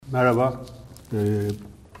Merhaba.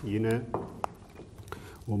 Yine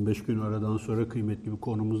 15 gün aradan sonra kıymetli bir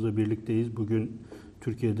konumuzla birlikteyiz. Bugün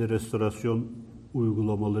Türkiye'de restorasyon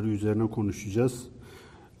uygulamaları üzerine konuşacağız.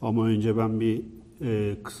 Ama önce ben bir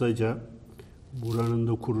kısaca buranın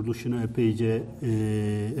da kuruluşuna epeyce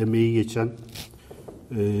emeği geçen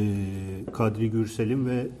Kadri Gürsel'in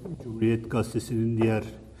ve Cumhuriyet Gazetesi'nin diğer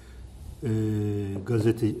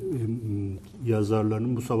gazete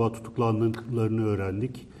yazarlarının bu sabah tutuklandıklarını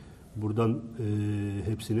öğrendik. Buradan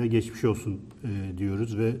hepsine geçmiş olsun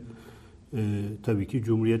diyoruz ve tabii ki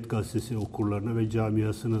Cumhuriyet Gazetesi okurlarına ve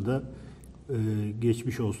camiasına da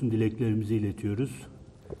geçmiş olsun dileklerimizi iletiyoruz.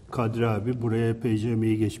 Kadri abi buraya epeyce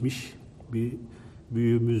emeği geçmiş bir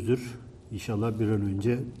büyüğümüzdür. İnşallah bir an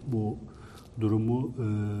önce bu durumu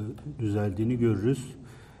düzeldiğini görürüz.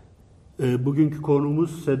 Bugünkü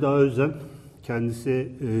konumuz Seda Özen.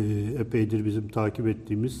 Kendisi epeydir bizim takip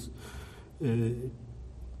ettiğimiz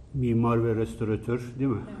mimar ve restoratör, değil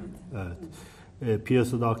mi? Evet.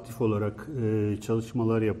 Piyasada aktif olarak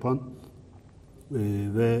çalışmalar yapan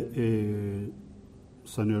ve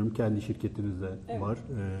sanıyorum kendi şirketinizde var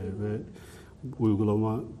ve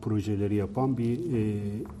uygulama projeleri yapan bir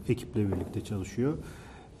ekiple birlikte çalışıyor.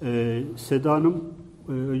 Seda Hanım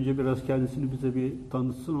önce biraz kendisini bize bir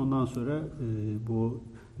tanıtsın, ondan sonra bu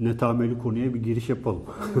netameli konuya bir giriş yapalım.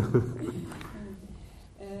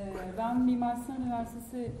 Ben Mimar Sinan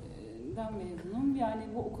Üniversitesi'den mezunum. Yani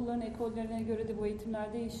bu okulların ekollerine göre de bu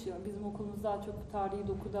eğitimler değişiyor. Bizim okulumuz daha çok tarihi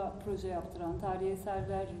dokuda proje yaptıran, tarihi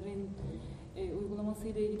eserlerin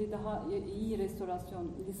uygulamasıyla ilgili daha iyi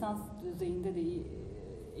restorasyon, lisans düzeyinde de iyi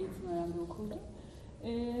eğitim veren bir okuldu.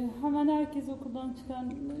 Hemen herkes okuldan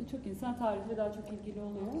çıkan çok insan tarihle daha çok ilgili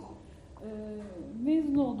oluyor.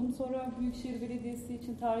 Mezun oldum. Sonra Büyükşehir Belediyesi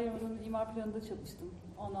için tarih alanının imar planında çalıştım.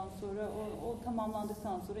 Ondan sonra o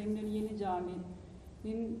tamamlandıktan sonra Eminönü Yeni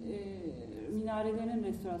Cami'nin minarelerinin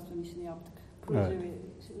restorasyon işini yaptık. Proje ve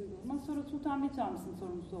uygulama. Sonra Sultanahmet Camisi'nin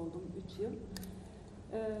sorumlusu oldum 3 yıl.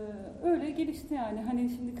 Öyle gelişti yani. Hani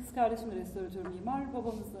şimdi kız kardeşim de restoratör mimar,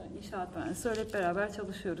 babamız da inşaat mühendisi. Öyle hep beraber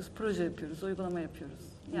çalışıyoruz, proje yapıyoruz, uygulama yapıyoruz.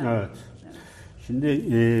 Yani, evet. Şimdi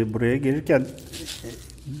buraya gelirken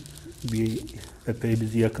bir epey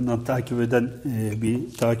bizi yakından takip eden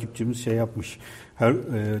bir takipçimiz şey yapmış.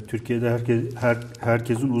 Türkiye'de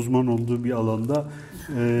herkesin uzman olduğu bir alanda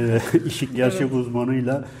işin gerçek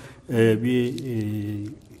uzmanıyla bir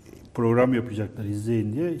program yapacaklar,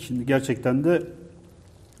 izleyin diye. Şimdi gerçekten de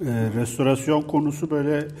restorasyon konusu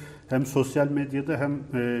böyle hem sosyal medyada hem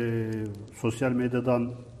sosyal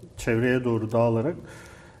medyadan çevreye doğru dağılarak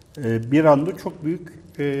bir anda çok büyük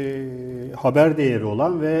haber değeri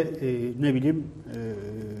olan ve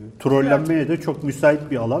trollenmeye de çok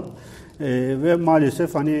müsait bir alan. Ve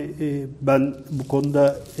maalesef hani ben bu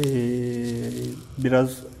konuda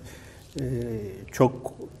biraz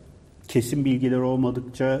çok kesin bilgiler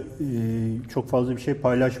olmadıkça çok fazla bir şey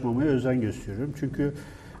paylaşmamaya özen gösteriyorum. Çünkü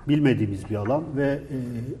bilmediğimiz bir alan ve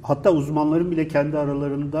hatta uzmanların bile kendi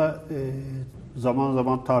aralarında zaman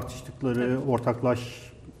zaman tartıştıkları,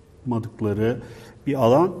 ortaklaşmadıkları bir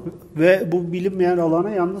alan ve bu bilinmeyen alana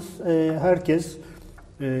yalnız herkes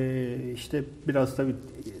işte biraz tabii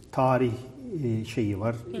tarih şeyi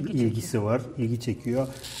var, ilgisi var, ilgi çekiyor.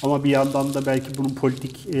 Ama bir yandan da belki bunun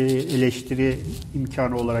politik eleştiri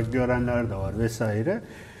imkanı olarak görenler de var vesaire.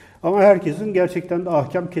 Ama herkesin gerçekten de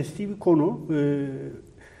ahkam kestiği bir konu.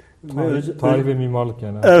 Tarih ve mimarlık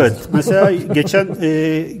yani. Evet. Mesela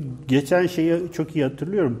geçen şeyi çok iyi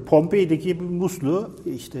hatırlıyorum. Pompei'deki bir musluğu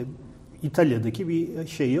işte İtalya'daki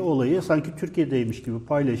bir olayı sanki Türkiye'deymiş gibi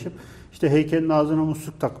paylaşıp işte heykelin ağzına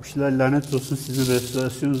musluk takmışlar, lanet olsun sizin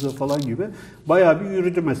restorasyonunuza falan gibi. Bayağı bir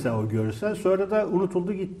yürüdü mesela o görsel. Sonra da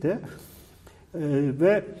unutuldu gitti.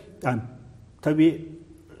 Ve yani tabii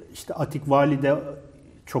işte Atik Vali'de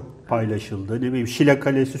çok paylaşıldı. Ne bileyim Şile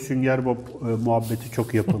Kalesi Sünger Bob muhabbeti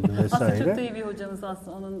çok yapıldı vesaire. Aslında çok da iyi bir hocamız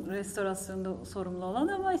aslında onun restorasyonunda sorumlu olan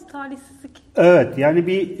ama talihsizlik. Evet yani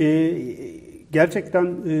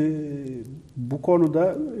gerçekten bu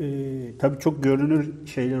konuda tabii çok görünür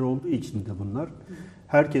şeyler olduğu için de bunlar.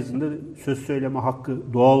 Herkesin de söz söyleme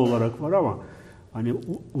hakkı doğal olarak var ama hani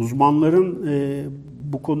uzmanların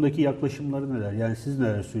bu konudaki yaklaşımları neler? Yani siz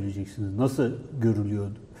neler söyleyeceksiniz? Nasıl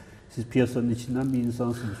görülüyordu? Siz piyasanın içinden bir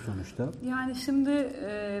insansınız sonuçta. Yani şimdi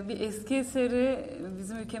bir eski eseri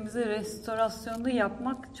bizim ülkemizde restorasyonda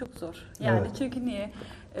yapmak çok zor. Yani evet. Çünkü niye?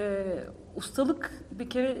 Ustalık bir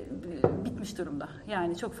kere bitmiş durumda.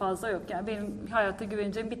 Yani çok fazla yok. Yani benim hayatta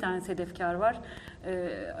güveneceğim bir tane sedefkar var.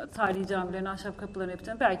 Tarihi camilerin ahşap kapılarını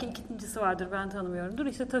yapacağım. Belki ikincisi vardır, ben tanımıyorumdur.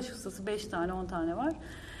 İşte taş ustası 5 tane 10 tane var.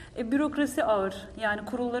 Bürokrasi ağır, yani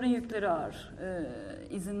kurulların yükleri ağır,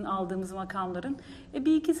 izin aldığımız makamların.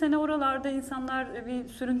 1-2 sene oralarda insanlar bir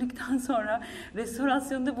süründükten sonra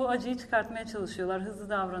restorasyonda bu acıyı çıkartmaya çalışıyorlar. Hızlı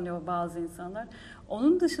davranıyor bazı insanlar.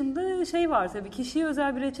 Onun dışında şey var tabii, kişiye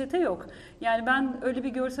özel bir reçete yok. Yani ben öyle bir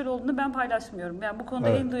görsel olduğunu ben paylaşmıyorum. Yani bu konuda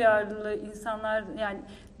en duyarlı insanlar, yani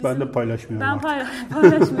ben de paylaşmıyorum. Ben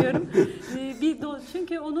paylaşmıyorum.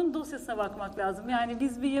 Çünkü onun dosyasına bakmak lazım. Yani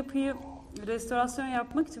biz bir yapıyı restorasyon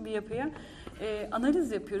yapmak için bir yapıya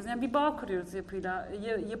analiz yapıyoruz. Yani bir bağ kuruyoruz yapıyla.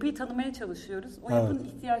 Yapıyı tanımaya çalışıyoruz. O yapının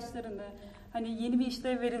ihtiyaçlarını, hani yeni bir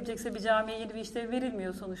işlev verilecekse bir camiye yeni bir işlev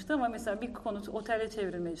verilmiyor sonuçta, ama mesela bir konut otele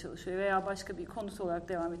çevrilmeye çalışıyor veya başka bir konut olarak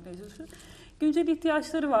devam etmeye çalışıyor. Güncel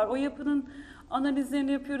ihtiyaçları var. O yapının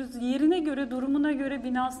analizlerini yapıyoruz. Yerine göre, durumuna göre,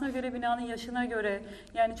 binasına göre, binanın yaşına göre.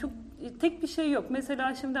 Yani çok tek bir şey yok.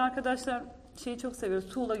 Mesela şimdi arkadaşlar şeyi çok seviyoruz.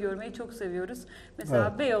 Tuğla görmeyi çok seviyoruz. Mesela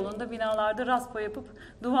evet. Beyoğlu'nda binalarda raspa yapıp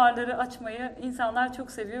duvarları açmayı insanlar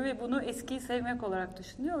çok seviyor ve bunu eskiyi sevmek olarak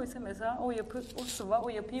düşünüyor. Oysa mesela o yapı, o sıva o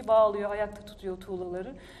yapıyı bağlıyor, ayakta tutuyor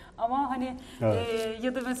tuğlaları. Ama hani evet.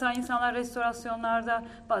 Ya da mesela insanlar restorasyonlarda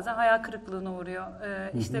bazen hayal kırıklığına uğruyor.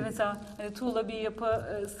 İşte mesela hani tuğla bir yapı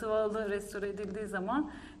sıvalı restore edildiği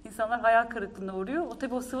zaman insanlar hayal kırıklığına uğruyor.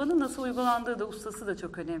 Tabii o sıvanın nasıl uygulandığı da, ustası da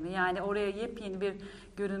çok önemli. Yani oraya yepyeni bir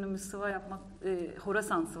görünümlü sıva yapmak,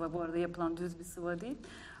 Horasan sıva bu arada, yapılan düz bir sıva değil.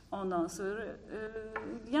 Ondan sonra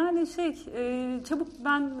yani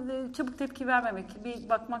çabuk tepki vermemek, bir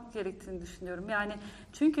bakmak gerektiğini düşünüyorum. Yani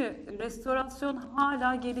çünkü restorasyon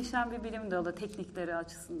hala gelişen bir bilim dalı teknikleri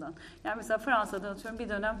açısından. Yani mesela Fransa'da atıyorum bir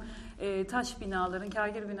dönem taş binaların,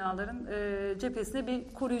 kârgir binaların cephesine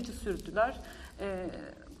bir koruyucu sürdüler.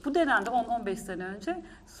 Bu denendi 10-15 sene önce.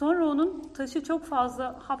 Sonra onun taşı çok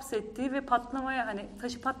fazla hapsettiği ve patlamaya, hani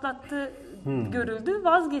taşı patlattığı görüldü,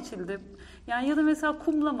 vazgeçildi. Yani ya da mesela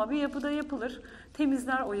kumlama bir yapıda yapılır,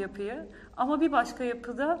 temizler o yapıyı, ama bir başka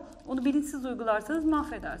yapıda onu bilinçsiz uygularsanız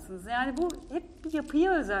mahvedersiniz. Yani bu hep bir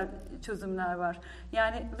yapıya özel çözümler var.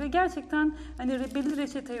 Yani ve gerçekten hani belli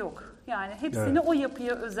reçete yok. Yani hepsini evet. O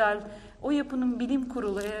yapıya özel, o yapının bilim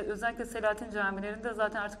kurulu, özellikle Selahattin camilerinde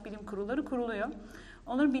zaten artık bilim kurulları kuruluyor.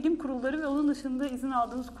 Onların bilim kurulları ve onun dışında izin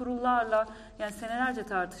aldığımız kurullarla yani senelerce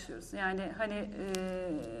tartışıyoruz. Yani hani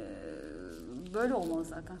böyle olmalı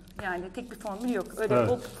zaten. Yani tek bir formül yok. Öyle evet.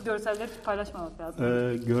 O görselleri paylaşmamak lazım.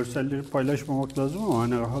 Görselleri paylaşmamak lazım ama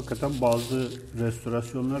hani hakikaten bazı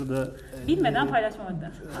restorasyonlar da bilmeden paylaşmamak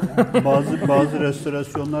lazım. bazı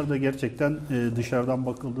restorasyonlar da gerçekten dışarıdan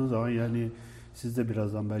bakıldığı zaman, yani siz de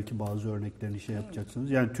birazdan belki bazı örneklerini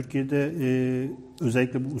yapacaksınız. Yani Türkiye'de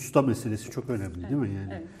özellikle bu usta meselesi çok önemli, evet. Değil mi?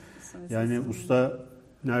 Yani, evet. Yani usta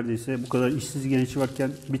neredeyse bu kadar işsiz genç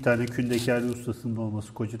varken bir tane kündekar ustasının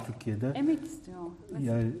olması koca Türkiye'de. Emek istiyor.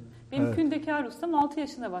 Mesela yani, benim evet. Kündekar ustam 6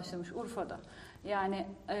 yaşında başlamış Urfa'da. Yani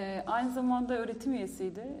aynı zamanda öğretim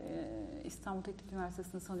üyesiydi. İstanbul Teknik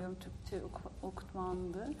Üniversitesi'nde sanıyorum Türkçe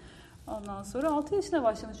okutmandı. Ondan sonra 6 yaşına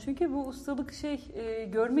başlamış. Çünkü bu ustalık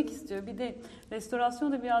görmek istiyor. Bir de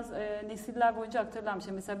restorasyon da biraz nesiller boyunca aktarılan bir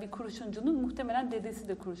şey. Mesela bir kurşuncunun muhtemelen dedesi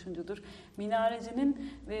de kurşuncudur.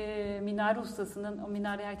 Minarecinin ve minare ustasının, o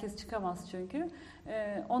minare herkes çıkamaz çünkü.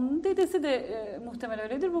 Onun dedesi de muhtemelen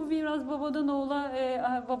öyledir. Bu biraz babadan oğula,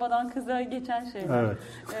 babadan kıza geçen şeyler. Evet.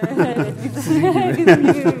 Evet, bizim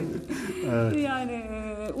gibi. Evet. Yani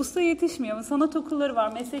usta yetişmiyor ama sanat okulları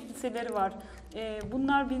var, meslek liseleri var.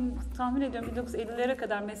 Bunlar tahmin ediyorum 1950'lere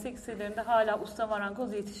kadar meslek liselerinde hala usta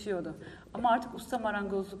marangoz yetişiyordu. Ama artık usta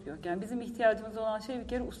marangozluk yok. Yani bizim ihtiyacımız olan şey bir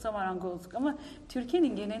kere usta marangozluk. Ama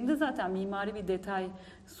Türkiye'nin genelinde zaten mimari bir detay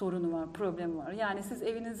sorunu var, problemi var. Yani siz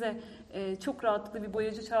evinize çok rahatlıkla bir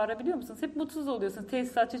boyacı çağırabiliyor musunuz? Hep mutsuz oluyorsunuz.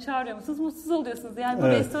 Tesisatçı çağırıyor musunuz? Mutsuz oluyorsunuz. Yani bu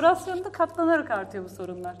evet. Restorasyonda katlanarak artıyor bu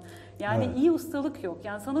sorunlar. Yani evet. İyi ustalık yok.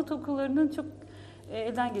 Yani sanat okullarının çok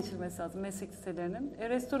elden geçirmesi lazım meslek liselerinin.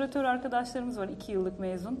 Restoratör arkadaşlarımız var, 2 yıllık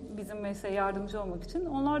mezun. Bizim mesleğe yardımcı olmak için.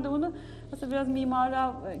 Onlar da onu mesela biraz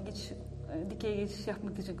mimara dikey geçiş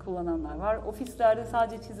yapmak için kullananlar var. Ofislerde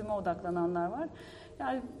sadece çizime odaklananlar var.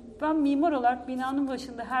 Yani ben mimar olarak binanın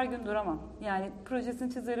başında her gün duramam. Yani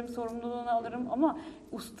projesini çizerim, sorumluluğunu alırım ama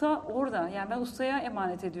usta orada. Yani ben ustaya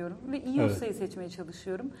emanet ediyorum ve iyi evet. Ustayı seçmeye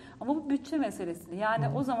çalışıyorum. Ama bu bütçe meselesi. Yani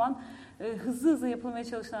o zaman hızlı yapılmaya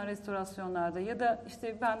çalışılan restorasyonlarda ya da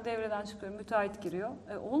işte ben devreden çıkıyorum, müteahhit giriyor.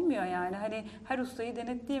 Olmuyor yani. Hani her ustayı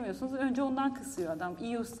denetleyemiyorsunuz. Önce ondan kısıyor adam.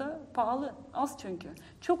 İyi usta pahalı, az çünkü.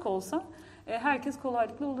 Çok olsa herkes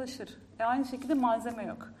kolaylıkla ulaşır. Aynı şekilde malzeme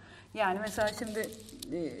yok. Yani mesela şimdi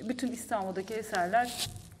bütün İstanbul'daki eserler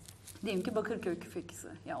diyelim ki Bakırköy küfekisi.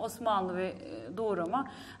 Yani Osmanlı ve doğrama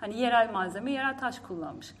hani yerel malzeme, yerel taş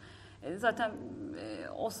kullanmış. Zaten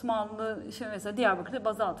Osmanlı, mesela Diyarbakır'da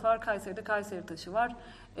bazalt var, Kayseri'de Kayseri taşı var,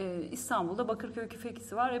 İstanbul'da Bakırköy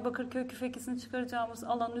küfekisi var. Bakırköy küfekisini çıkaracağımız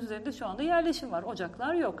alanın üzerinde şu anda yerleşim var,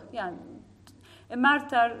 ocaklar yok. Yani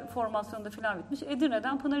Merter formasyonunda falan bitmiş.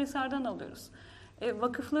 Edirne'den, Pınarhisar'dan alıyoruz.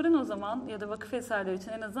 Vakıfların o zaman ya da vakıf eserleri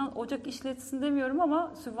için en azından ocak işletsin demiyorum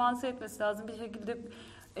ama sübvanse etmesi lazım. Bir şekilde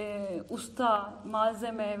usta,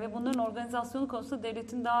 malzeme ve bunların organizasyonu konusunda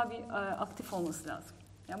devletin daha bir aktif olması lazım.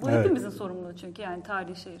 Yani bu hepimizin sorumluluğu çünkü, yani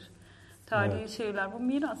tarihi şehir. Tarihi şehirler, bu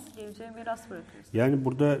miras, geleceğe miras bırakıyoruz. Yani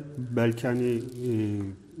burada belki hani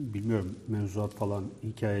bilmiyorum, mevzuat falan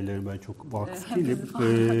hikayeleri ben çok vakıf değilim.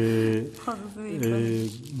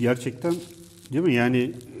 Gerçekten değil mi?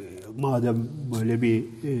 Yani madem böyle bir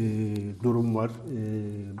durum var,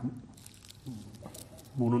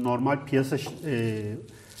 bunu normal piyasa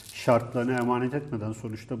şartlarına emanet etmeden,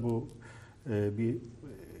 sonuçta bu bir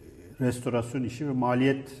restorasyon işi ve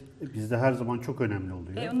maliyet bizde her zaman çok önemli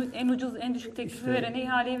oluyor. En ucuz, en düşük teklifi verene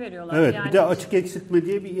ihaleyi veriyorlar. Evet, yani bir de açık eksiltme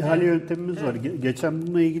diye bir ihale yöntemimiz var. Geçen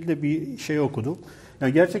bununla ilgili de bir şey okudum.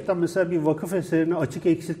 Yani gerçekten mesela bir vakıf eserini açık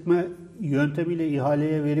eksiltme yöntemiyle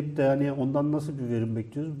ihaleye verip de hani ondan nasıl bir verim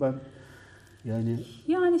bekliyoruz?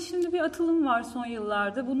 Yani şimdi bir atılım var son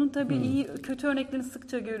yıllarda. Bunun tabii iyi, kötü örneklerini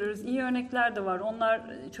sıkça görüyoruz. İyi örnekler de var. Onlar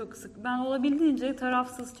çok sık. Ben olabildiğince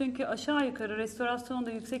tarafsız, çünkü aşağı yukarı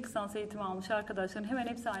restorasyonda yüksek lisans eğitimi almış arkadaşların hemen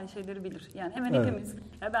hepsi aynı şeyleri bilir. Yani hemen hepimiz.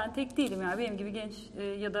 Ya ben tek değilim, yani benim gibi genç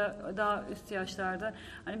ya da daha üst yaşlarda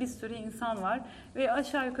hani bir sürü insan var ve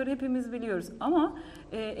aşağı yukarı hepimiz biliyoruz. Ama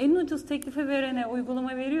en ucuz teklife verene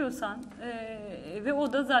uygulama veriyorsan ve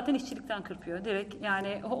o da zaten işçilikten kırpıyor direkt.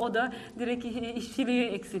 Yani o da direkt işçiliği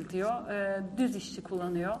eksiltiyor. Düz işçi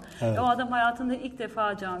kullanıyor. Evet. O adam hayatında ilk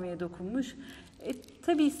defa camiye dokunmuş.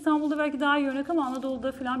 Tabii İstanbul'da belki daha iyi örnek ama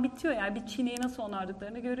Anadolu'da falan bitiyor. Yani bir çiniyi nasıl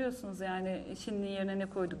onardıklarını görüyorsunuz. Yani çininin yerine ne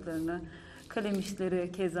koyduklarını. Kalem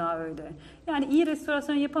işleri keza öyle. Yani iyi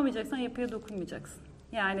restorasyon yapamayacaksan yapıya dokunmayacaksın.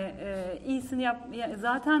 Yani iyisini yap. Yani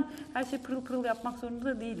zaten her şey pırıl pırıl yapmak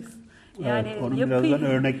zorunda değiliz. Yani evet, onun birazdan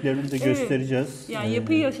örneklerini de göstereceğiz. Yani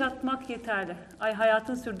yapıyı yaşatmak yeterli.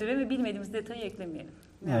 Hayatını sürdürelim ve bilmediğimiz detayı eklemeyelim.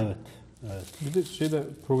 Yani. Evet. Bir de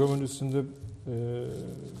programın üstünde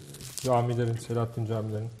camilerin, Selahattin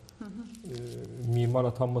camilerin mimar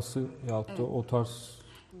atanması yahut da o tarz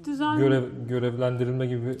görevlendirilme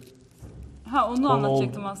gibi onu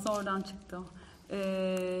anlatacaktım aslında, oradan çıktı o.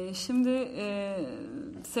 Şimdi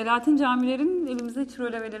Selahattin camilerin elimizde hiç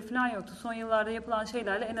röleveleri falan yoktu. Son yıllarda yapılan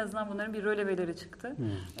şeylerle en azından bunların bir röleveleri çıktı.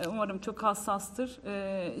 Umarım çok hassastır.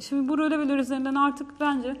 Şimdi bu röleveler üzerinden artık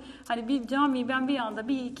bence hani bir camiyi ben bir anda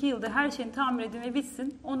 1-2 yılda her şeyin tamir edilme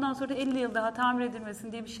bitsin. Ondan sonra 50 yıl daha tamir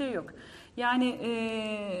edilmesin diye bir şey yok. Yani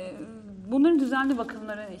bunların düzenli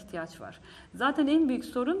bakımlarına ihtiyaç var. Zaten en büyük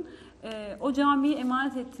sorun o camiyi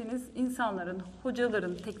emanet ettiğiniz insanların,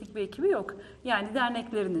 hocaların teknik bir ekibi yok. Yani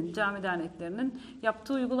derneklerinin, cami derneklerinin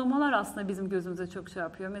yaptığı uygulamalar aslında bizim gözümüze çok şey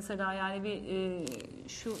yapıyor. Mesela yani bir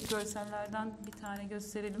şu görsellerden bir tane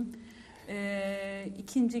gösterelim.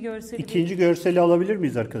 İkinci görseli alabilir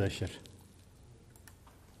miyiz arkadaşlar?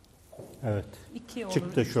 Evet.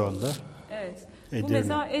 Çıktı şu anda. Evet. Bu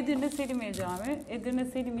mesela Edirne Selimiye Camii. Edirne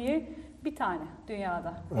Selimiye bir tane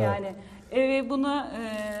dünyada. Evet. Yani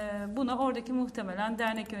buna oradaki muhtemelen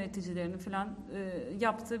dernek yöneticilerinin falan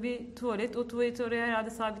yaptığı bir tuvalet. O tuvaleti oraya herhalde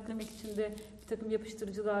sabitlemek için de bir takım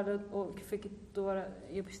yapıştırıcılarla o küfeki duvara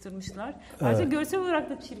yapıştırmışlar. Evet. Ayrıca görsel olarak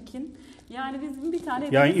da çirkin. Yani biz bir tane...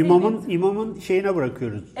 Yani imamın şeyine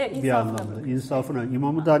bırakıyoruz bir anlamda. İnsafına.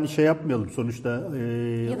 İmamı da hani şey yapmayalım sonuçta.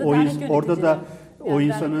 Orada da o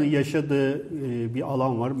insanın yaşadığı bir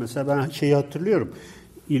alan var. Mesela ben şeyi hatırlıyorum.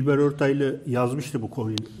 İlber Ortaylı yazmıştı bu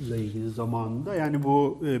konuyla ilgili zamanında. Yani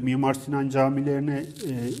bu Mimar Sinan camilerine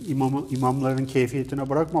imamların keyfiyetine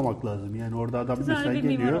bırakmamak lazım. Yani orada adam mesela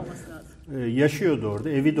geliyor. Yaşıyordu orada,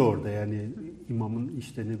 evi de orada. Yani imamın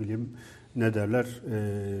işte ne bileyim ne derler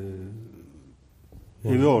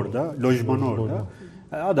evi orada, lojmanı orada.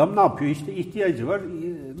 Adam ne yapıyor? İşte ihtiyacı var.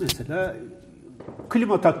 Mesela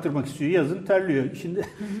klima taktırmak istiyor. Yazın terliyor.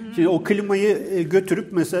 Şimdi o klimayı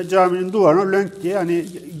götürüp mesela caminin duvarına lönk diye hani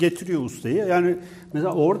getiriyor ustayı. Yani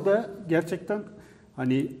mesela orada gerçekten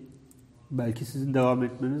hani belki sizin devam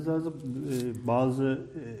etmeniz lazım. Bazı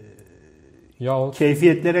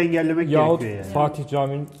keyfiyetleri engellemek gerekiyor yani. Fatih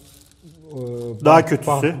Camii'nin daha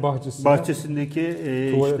kötüsü bahçesindeki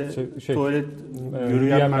tuvalet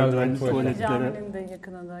yürüyen merdivenli tuvaletlere. Caminin de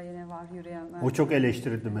yakınında yine var yürüyen merdiven. O çok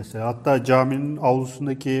eleştirildi mesela. Hatta caminin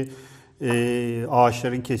avlusundaki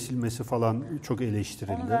Ağaçların kesilmesi falan çok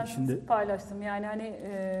eleştirildi. Onu ben paylaştım. Yani hani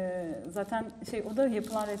zaten o da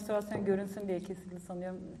yapılan restorasyon görünsün diye kesildi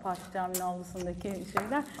sanıyorum. Fatih Camii'nin avlusundaki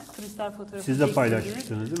şeyler. Turistler fotoğrafını siz de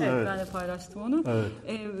paylaşmışsınız değil mi? Evet, ben de paylaştım onu. Evet.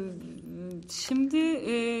 Şimdi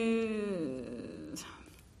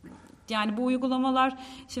yani bu uygulamalar,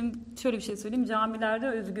 şimdi şöyle bir şey söyleyeyim, camilerde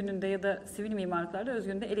özgününde ya da sivil mimarlıklarda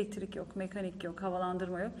özgününde elektrik yok, mekanik yok,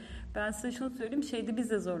 havalandırma yok. Ben size şunu söyleyeyim, biz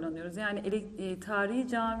de zorlanıyoruz. Yani tarihi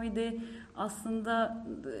camide aslında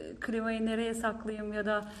klimayı nereye saklayayım ya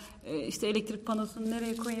da işte elektrik panosunu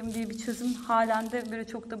nereye koyayım diye bir çözüm halen de böyle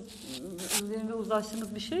çok da üzerinde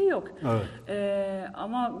uzlaştığımız bir şey yok. Evet.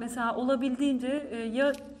 Ama mesela olabildiğince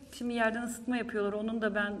ya şimdi yerden ısıtma yapıyorlar. Onun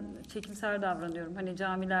da ben çekimser davranıyorum. Hani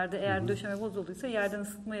camilerde eğer döşeme bozulduysa yerden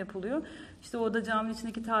ısıtma yapılıyor. İşte o da caminin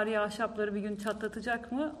içindeki tarihi ahşapları bir gün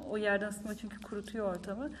çatlatacak mı? O yerden ısıtma çünkü kurutuyor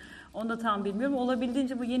ortamı. Onu da tam bilmiyorum.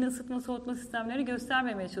 Olabildiğince bu yeni ısıtma soğutma sistemlerini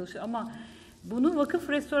göstermemeye çalışıyor. Ama bunu vakıf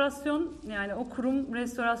restorasyon, yani o kurum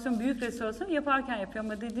restorasyon, büyük restorasyon yaparken yapıyor.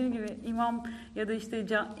 Ama dediğim gibi imam ya da işte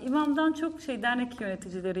imamdan çok dernek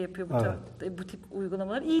yöneticileri yapıyor bu tip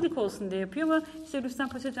uygulamalar. İyilik olsun diye yapıyor ama işte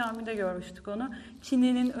Rüstempaşa Camii'de görmüştük onu.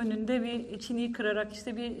 Çininin önünde bir çiniyi kırarak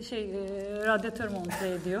bir radyatör monte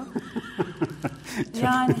ediyor.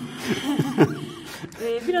 Yani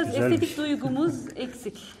biraz estetik duygumuz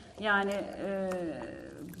eksik. Yani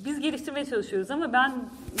biz geliştirmeye çalışıyoruz ama ben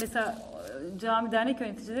mesela cami dernek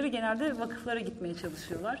yöneticileri genelde vakıflara gitmeye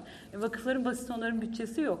çalışıyorlar. Vakıfların basit, onların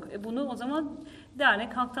bütçesi yok. Bunu o zaman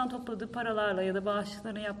dernek halktan topladığı paralarla ya da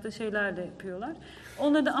bağışçıların yaptığı şeylerle yapıyorlar.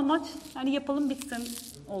 Onlarda da amaç yapalım bitsin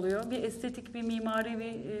oluyor. Bir estetik, bir mimari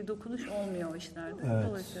bir dokunuş olmuyor o işlerde. Evet.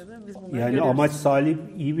 Dolayısıyla da biz bunları yani görüyoruz. amaç salih,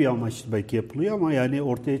 iyi bir amaç belki yapılıyor ama yani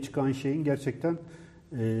ortaya çıkan şeyin gerçekten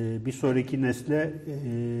bir sonraki nesle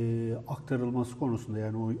aktarılması konusunda,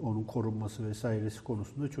 yani onun korunması vesairesi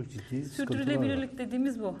konusunda çok ciddi sıkıntılar var. Sürdürülebilirlik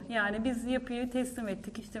dediğimiz bu. Yani biz yapıyı teslim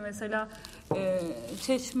ettik. İşte mesela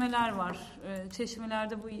çeşmeler var.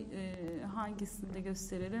 Çeşmelerde bu hangisini de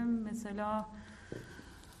gösterelim? Mesela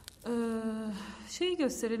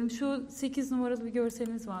gösterelim. Şu 8 numaralı bir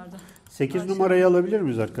görselimiz vardı. 8 numarayı alabilir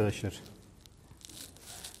miyiz arkadaşlar?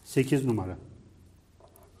 8 numara.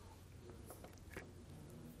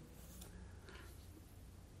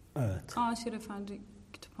 Evet. Aşir Efendi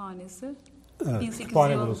Kütüphanesi. Evet. 1800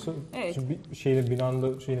 Kütüphane yıl. burası. Evet. Şimdi binanın da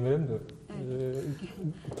verelim de.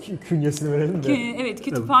 Künyesini verelim de. Evet,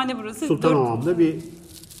 kütüphane burası. Sultanahmet'te bir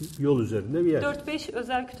yol üzerinde bir yer. 4-5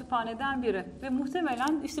 özel kütüphaneden biri. Ve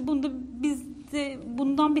muhtemelen işte bizde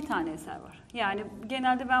bundan bir tane eser var. Yani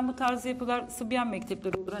genelde ben bu tarz yapılar Sıbyan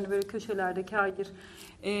mektepleri olur. Hani böyle köşelerde kâgir.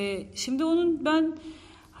 Şimdi onun ben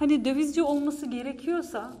dövizci olması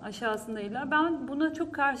gerekiyorsa aşağısında ben buna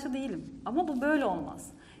çok karşı değilim. Ama bu böyle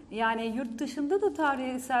olmaz. Yani yurt dışında da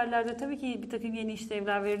tarihi eserlerde tabii ki bir takım yeni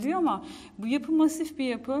işlevler veriliyor ama bu yapı masif bir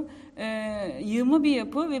yapı, yığma bir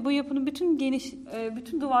yapı ve bu yapının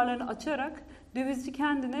bütün duvarlarını açarak dövizci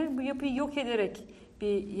kendine bu yapıyı yok ederek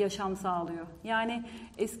bir yaşam sağlıyor. Yani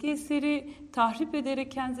eski eseri tahrip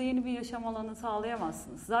ederek kendinize yeni bir yaşam alanı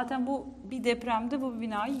sağlayamazsınız. Zaten bu bir depremde bu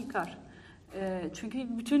binayı yıkar.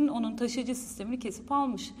 Çünkü bütün onun taşıyıcı sistemini kesip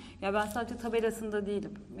almış. Ya ben sadece tabelasında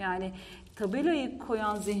değilim. Yani tabelayı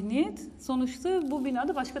koyan zihniyet sonuçta bu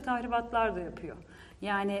binada başka tahribatlar da yapıyor.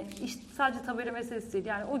 Yani işte sadece tabela meselesi değil.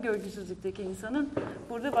 Yani o görgüsüzlükteki insanın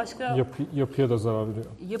burada başka... Yapıya da zarar veriyor.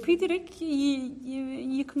 Yapıyı direkt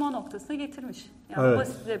yıkma noktasına getirmiş. Yani evet.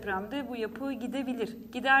 Basit depremde bu yapı gidebilir.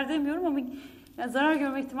 Gider demiyorum ama yani zarar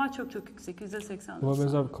görme ihtimali çok çok yüksek. %80. Buna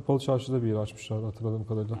benzer kapalı çarşıda bir yer açmışlar hatırladığım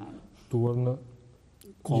kadarıyla. Yani. Duvarını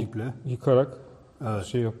komple yıkarak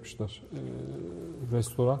evet. Yapmışlar.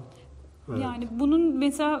 Restoran. Evet. Yani bunun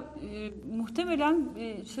mesela muhtemelen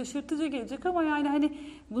şaşırtıcı gelecek ama yani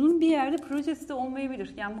bunun bir yerde projesi de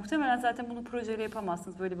olmayabilir. Yani muhtemelen zaten bunu projeyle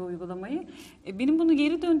yapamazsınız böyle bir uygulamayı. Benim bunu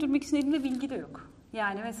geri döndürmek için elimde bilgi de yok.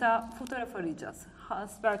 Yani mesela fotoğraf arayacağız.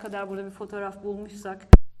 Hasbelkader burada bir fotoğraf bulmuşsak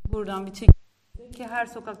buradan bir çekim ki her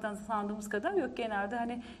sokaktan sandığımız kadar yok.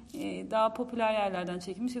 Genelde daha popüler yerlerden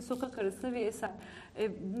çekilmiş sokak arası bir eser.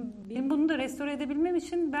 Benim bunu da restore edebilmem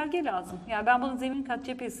için belge lazım. Yani ben bunun zemin kat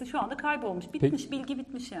cephesi şu anda kaybolmuş. Bitmiş, bilgi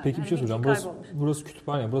bitmiş yani. Peki bir şey soracağım. Burası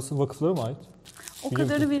kütüphane. Burası vakıflara mı ait? O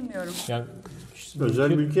kadarı bilmiyorum. Yani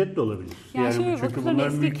özel mülkiyet de olabilir. Yani çünkü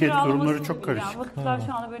bunların mülkiyet durumları çok karışık. Yani vakıflar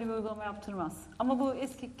şu anda böyle bir uygulama yaptırmaz. Ama bu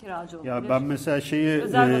eski kiracı olabilir. Ya ben mesela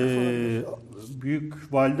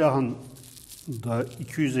Büyük Validehan'da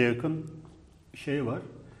 200'e yakın var.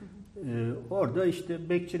 Orada işte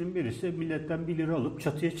bekçinin birisi milletten 1 lira alıp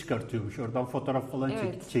çatıya çıkartıyormuş. Oradan fotoğraf falan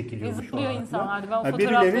çekiliyormuş. Zıplıyor insanlar. Ben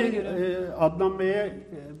fotoğrafları görüyorum. Adnan Bey'e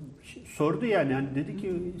sordu yani. Hani dedi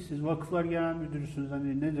ki siz Vakıflar Genel Müdürüsünüz,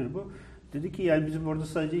 hani nedir bu? Dedi ki yani bizim orada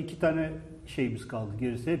sadece 2 tane şeyimiz kaldı.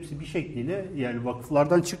 Gerisi hepsi bir şekliyle yani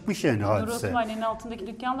vakıflardan çıkmış yani hadise. Nur Osmaniye'nin altındaki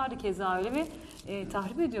dükkanlar da keza öyle ve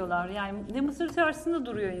tahrip ediyorlar. Yani ne Mısır Çarşısı'nda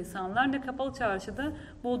duruyor insanlar ne Kapalı Çarşı'da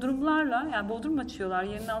bodrumlarla, yani bodrum açıyorlar.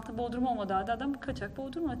 Yerinin altı bodrum olmadığı halde adam kaçak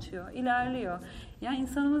bodrum açıyor. İlerliyor. Yani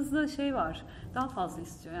insanımızda şey var. Daha fazla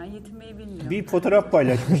istiyor. Yani yetinmeyi bilmiyor. Bir fotoğraf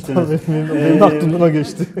paylaşmıştınız. Benim aklımdan o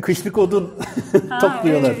geçti. Kışlık odun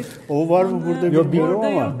topluyorlar. Evet. O var mı burada bilmiyorum ama.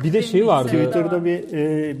 yok. Bir de şey vardı. Twitter'da bir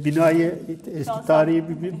binayı, eski tarihi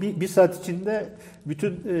bir saat içinde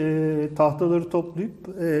bütün tahtaları toplayıp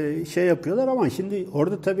şey yapıyorlar ama şimdi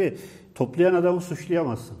orada tabii toplayan adamı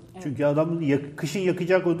suçlayamazsın. Evet. Çünkü adamın kışın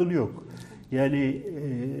yakacak odunu yok. Yani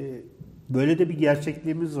böyle de bir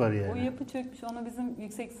gerçekliğimiz var yani. O yapı çökmüş. Onu bizim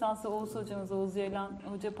yüksek lisanslı Oğuz hocamız, Oğuz Ceylan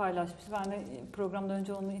hoca paylaşmış. Ben de programdan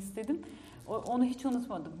önce onu istedim. Onu hiç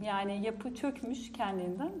unutmadım. Yani yapı çökmüş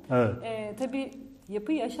kendinden. Evet. Tabii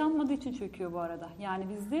yapı yaşanmadığı için çöküyor bu arada. Yani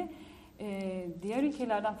bizde diğer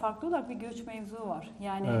ülkelerden farklı olarak bir göç mevzu var.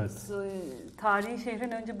 Yani evet. Tarihi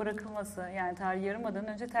şehrin önce bırakılması, yani tarihi yarımadan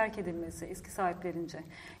önce terk edilmesi eski sahiplerince.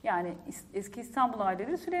 Yani eski İstanbul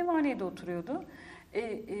aileleri Süleymaniye'de oturuyordu.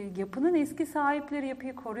 Yapının eski sahipleri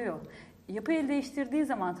yapıyı koruyor. Yapı el değiştirdiği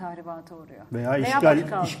zaman tahribata uğruyor. Veya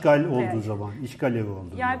işgal olduğu zaman, işgal evi olduğu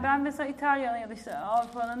zaman. Yani ben mesela İtalya'nın ya da işte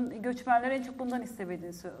Avrupa'nın göçmenleri en çok bundan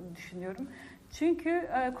istemediğini düşünüyorum. Çünkü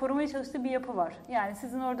korumaya çalıştığı bir yapı var. Yani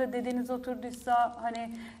sizin orada dedeniz oturduysa,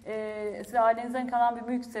 hani size ailenizden kalan bir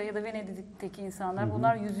mülkse ya da Venedik'teki insanlar,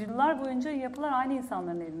 bunlar yüzyıllar boyunca yapılar aynı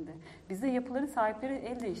insanların elinde. Bizde yapıların sahipleri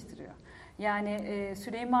el değiştiriyor. Yani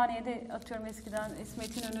Süleymaniye'de atıyorum eskiden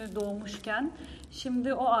İsmet İnönü doğmuşken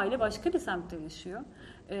şimdi o aile başka bir semtte yaşıyor.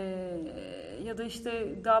 Ya da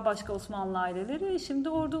işte daha başka Osmanlı aileleri şimdi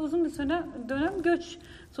orada uzun bir dönem göç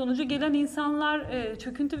sonucu gelen insanlar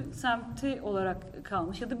çöküntü semti olarak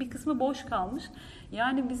kalmış ya da bir kısmı boş kalmış.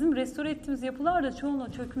 Yani bizim restore ettiğimiz yapılar da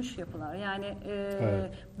çoğunluğu çökmüş yapılar. Yani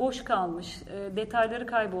evet. Boş kalmış, detayları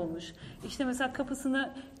kaybolmuş. İşte mesela kapısını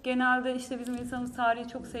genelde işte bizim insanımız tarihi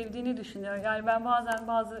çok sevdiğini düşünüyor. Yani ben bazen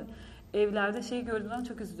bazı evlerde şey gördüğümden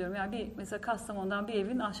çok üzülüyorum. Yani mesela Kastamonu'dan bir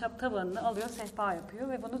evin ahşap tavanını alıyor, sehpa yapıyor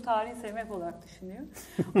ve bunu tarihi sevmek olarak düşünüyor.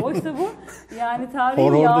 Oysa bu yani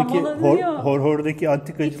tarihi yağmalanıyor. Horhor'daki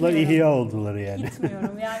antikacılar ihya oldular yani.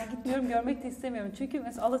 Gitmiyorum, görmek de istemiyorum. Çünkü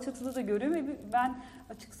mesela Alaçatı'da da görüyorum ve ben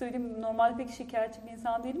açık söyleyeyim normalde pek şikayetçi bir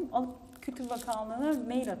insan değilim. Alıp Kültür Bakanlığı'na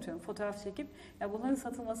mail atıyorum, fotoğraf çekip ya bunların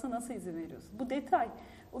satılmasına nasıl izin veriyorsun? Bu detay.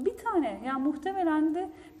 O bir tane. Yani muhtemelen de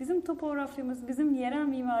bizim topografyamız, bizim yerel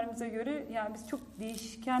mimarimize göre yani biz çok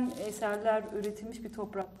değişken eserler üretilmiş bir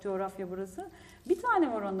toprak, coğrafya burası. Bir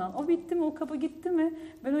tane var ondan. O bitti mi, o kapı gitti mi?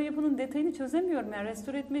 Ben o yapının detayını çözemiyorum. Yani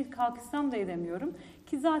restore etmeye kalkışsam da edemiyorum.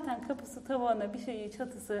 Ki zaten kapısı, tavanı, bir şeyi,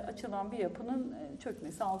 çatısı açılan bir yapının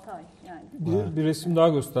çökmesi 6 ay. Yani. Bir resim daha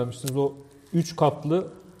göstermiştiniz. O 3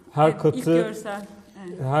 katlı her katı. İlk görsel.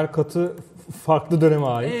 Evet. Her katı farklı döneme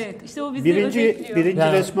ait. Evet, işte o bizi birinci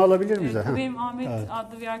yani, resmi alabilir miyiz? Evet, benim Ahmet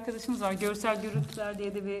adlı bir arkadaşımız var. Görsel Görüntüler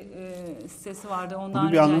diye de bir sitesi vardı. Ondan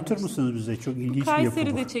bunu bir anlatır mısınız bize? Çok ilginç bir yapı.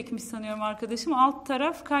 Kayseri'de çekmiş sanıyorum arkadaşım. Alt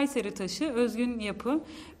taraf Kayseri taşı, özgün yapı.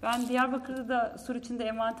 Ben Diyarbakır'da da sur içinde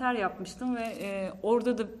envanter yapmıştım ve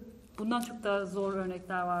orada da bundan çok daha zor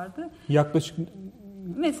örnekler vardı. Yaklaşık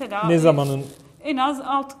mesela ne zamanın? En az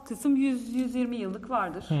alt kısım 100-120 yıllık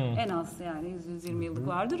vardır. En az yani 100-120 yıllık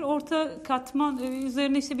vardır. Orta katman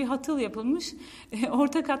üzerine işte bir hatıl yapılmış.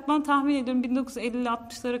 Orta katman tahmin ediyorum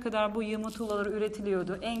 1950-60'lara kadar bu yığma tuğlaları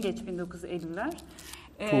üretiliyordu. En geç 1950'ler.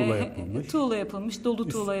 Tuğla yapılmış, dolu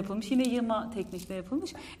tuğla yapılmış. Yine yığma teknikle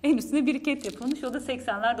yapılmış. En üstüne biriket yapılmış. O da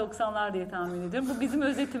 80'ler 90'lar diye tahmin ediyorum. Bu bizim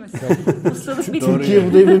özetimiz. Ustalık bir Türkiye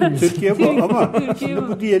bu değil mi? Türkiye bu ama şimdi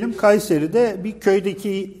bu diyelim Kayseri'de bir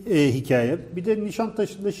köydeki hikaye. Bir de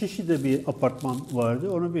Nişantaşı'nda Şişli'de bir apartman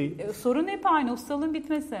vardı. Onu bir sorun hep aynı. Ustalığın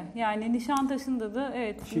bitmesi. Yani Nişantaşı'nda da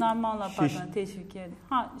evet Narmanlı apartmanı teşvikiye.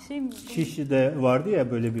 Şişli'de vardı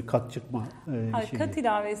ya böyle bir kat çıkma kat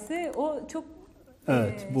ilavesi o çok.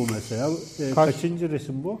 Evet, bu mesela. Kaçıncı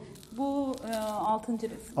resim bu? Bu 6.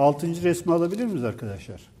 resim. 6. resmi alabilir miyiz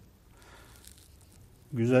arkadaşlar?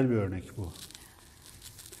 Güzel bir örnek bu.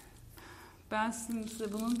 Ben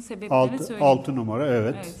size bunun sebeplerini söyleyeyim. 6 numara,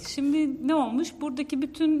 evet. Şimdi ne olmuş? Buradaki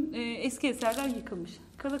bütün eski eserler yıkılmış.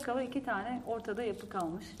 Kala kala 2 tane ortada yapı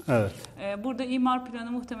kalmış. Evet. Burada imar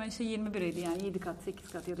planı muhtemelen işte 21'eydi yani 7 kat, 8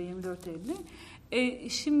 kat ya da 24'eydi.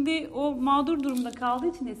 Şimdi o mağdur durumda kaldığı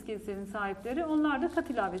için eski eserin sahipleri onlar da kat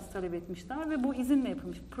ilavesi talep etmişler ve bu izinle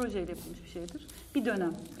yapılmış, projeyle yapılmış bir şeydir. Bir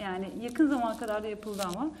dönem yani yakın zamana kadar da yapıldı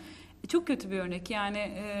ama Çok kötü bir örnek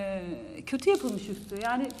yani kötü yapılmış üstü.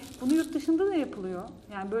 Yani bunu yurt dışında da yapılıyor.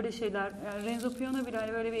 Yani böyle şeyler Renzo Piano bile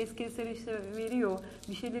hani böyle bir eski eseri işte veriyor.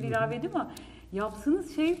 Bir şeyler ilave ediyor ama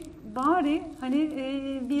yaptığınız şey bari hani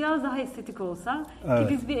biraz daha estetik olsa evet.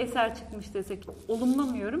 ki biz bir eser çıkmış desek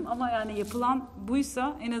olumlamıyorum ama yani yapılan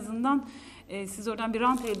buysa en azından siz oradan bir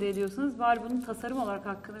rant elde ediyorsunuz. Bari bunun tasarım olarak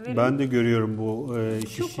hakkını verin. Ben de görüyorum bu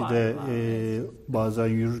Şişli'de bazen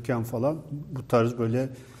yürürken falan bu tarz böyle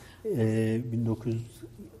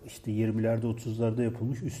 1920'lerde 30'larda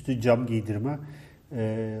yapılmış üstü cam giydirme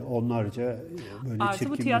onlarca böyle artı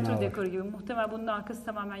çirkin bu tiyatro bina dekoru gibi. Muhtemelen bunun arkası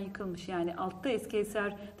tamamen yıkılmış. Yani altta eski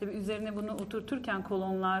eser tabii üzerine bunu oturturken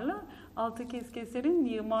kolonlarla alttaki eski eserin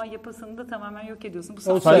yığma yapısını da tamamen yok ediyorsun. Bu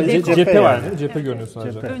sadece cephe yani. var değil mi? Cephe görünüyor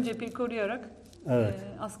sadece. Ön cepheyi koruyarak evet.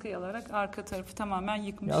 askıya alarak arka tarafı tamamen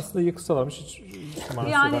yıkmış. Ya aslında yıksalarmış hiç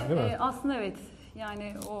yani değil mi? aslında evet.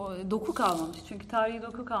 Yani o doku kalmamış. Çünkü tarihi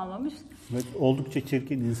doku kalmamış. Evet, oldukça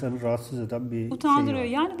çirkin, insanı rahatsız eden bir utandırıyor.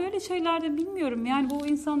 şey var. Yani böyle şeylerde bilmiyorum. Yani bu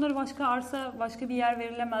insanlara başka arsa, başka bir yer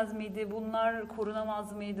verilemez miydi? Bunlar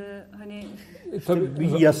korunamaz mıydı? Hani tabii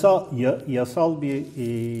bir yasal bir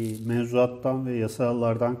mevzuattan ve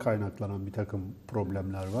yasalardan kaynaklanan bir takım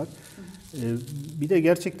problemler var. Bir de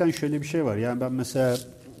gerçekten şöyle bir şey var. Yani ben mesela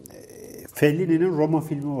Fellini'nin Roma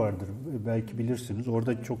filmi vardır. Belki bilirsiniz.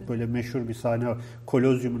 Orada çok böyle meşhur bir sahne var.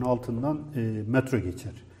 Kolozyumun altından metro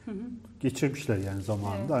geçer. Geçirmişler yani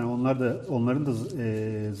zamanında. Evet. Hani onların da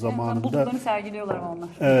zamanında bulduklarını sergiliyorlar onlar.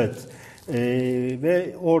 Evet.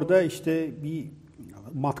 Ve orada işte bir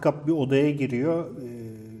matkap bir odaya giriyor.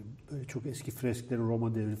 Böyle çok eski freskleri,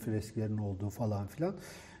 Roma devri fresklerinin olduğu falan filan.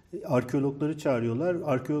 Arkeologları çağırıyorlar.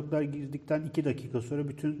 Arkeologlar girdikten 2 dakika sonra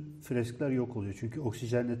bütün freskler yok oluyor. Çünkü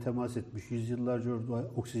oksijenle temas etmiş. Yüzyıllarca orada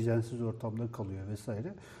oksijensiz ortamda kalıyor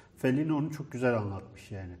vesaire. Fellini onu çok güzel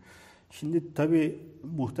anlatmış yani. Şimdi tabii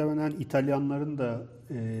muhtemelen İtalyanların da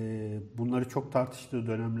bunları çok tartıştığı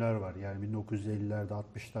dönemler var. Yani 1950'lerde,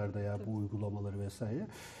 60'larda ya bu uygulamaları vesaire.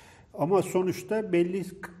 Ama sonuçta belli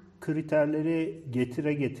kriterleri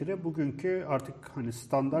getire bugünkü artık hani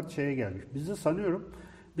standart şeye gelmiş. Bizde sanıyorum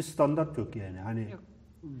bir standart yok yani. Hani yok.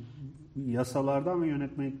 Yasalardan ve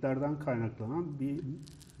yönetmeliklerden kaynaklanan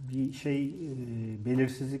bir şey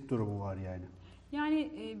belirsizlik durumu var yani.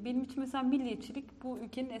 Yani benim için mesela milliyetçilik bu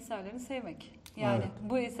ülkenin eserlerini sevmek. Yani evet.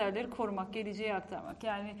 Bu eserleri korumak, geleceğe aktarmak.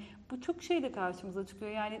 Yani bu çok şeyle karşımıza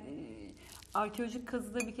çıkıyor. Yani arkeolojik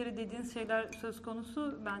kazıda bir kere dediğiniz şeyler söz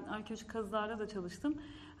konusu. Ben arkeolojik kazılarda da çalıştım.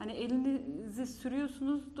 Hani elinizi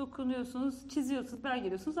sürüyorsunuz, dokunuyorsunuz, çiziyorsunuz,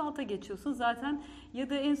 belgeliyorsunuz, alta geçiyorsunuz. Zaten ya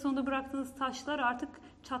da en sonunda bıraktığınız taşlar artık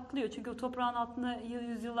çatlıyor. Çünkü o toprağın altında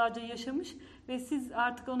yüzyıllarca yaşamış ve siz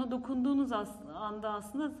artık ona dokunduğunuz anda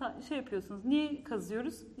aslında şey yapıyorsunuz. Niye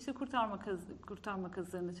kazıyoruz? İşte kurtarma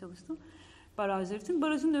kazılarında çalıştım barajlar için.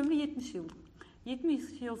 Barajın ömrü 70 yıl.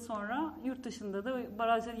 70 yıl sonra yurt dışında da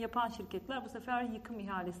barajları yapan şirketler bu sefer yıkım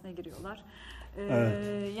ihalesine giriyorlar.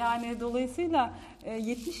 Evet. Yani dolayısıyla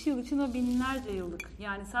 70 yıl için o binlerce yıllık.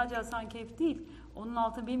 Yani sadece Hasankeyf değil. Onun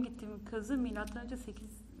altına benim gittiğim kazı milattan önce 8.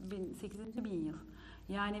 bin yıl.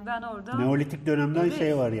 Yani ben orada Neolitik dönemden evet,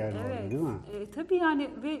 şey var yani evet, orada değil mi? Tabii yani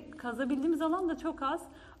ve kazabildiğimiz alan da çok az.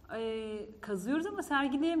 Kazıyoruz ama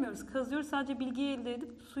sergileyemiyoruz. Kazıyoruz, sadece bilgiyi elde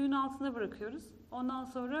edip suyun altına bırakıyoruz. Ondan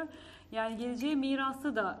sonra yani geleceğe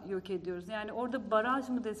mirası da yok ediyoruz. Yani orada baraj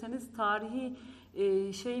mı deseniz, tarihi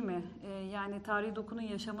şey mi? Yani tarihi dokunun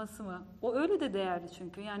yaşaması mı? O öyle de değerli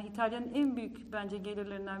çünkü. Yani İtalya'nın en büyük bence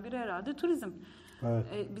gelirlerinden biri herhalde turizm. Evet.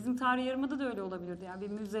 Bizim tarihi yarımada da öyle olabilirdi. Yani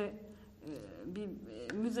bir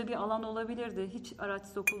müze bir alan olabilirdi. Hiç araç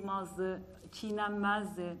sokulmazdı,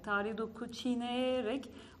 çiğnenmezdi. Tarihi doku çiğneyerek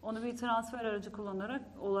onu bir transfer aracı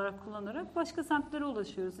kullanarak başka semtlere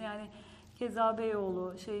ulaşıyoruz. Yani keza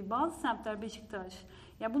Beyoğlu, bazı semtler, Beşiktaş.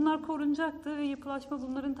 Ya bunlar korunacaktı ve yapılaşma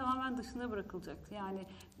bunların tamamen dışına bırakılacaktı. Yani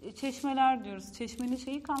çeşmeler diyoruz. Çeşmenin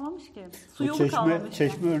şeyi kalmamış ki. Su yolu kalmamış.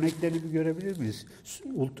 Çeşme örneklerini bir görebilir miyiz?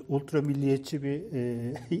 Ultra milliyetçi bir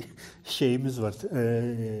şeyimiz var.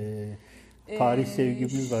 Tarih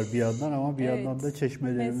sevgimiz var bir yandan ama bir yandan da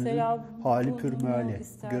çeşmelerimizin hali pürmali.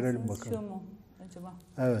 Görelim bakalım. Şu mu acaba?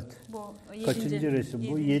 Evet. Bu kaçıncı resim?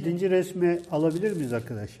 Bu 7. resmi alabilir miyiz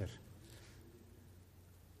arkadaşlar?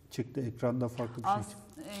 Çıktı ekranda farklı bir şey çıktı.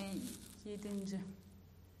 7.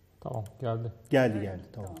 Tamam geldi. Geldi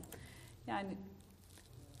tamam. Yani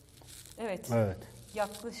evet.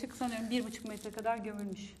 Yaklaşık sanıyorum 1,5 metre kadar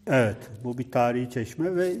gömülmüş. Evet, bu bir tarihi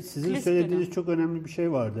çeşme ve sizin söylediğiniz çok önemli bir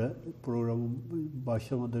şey vardı programın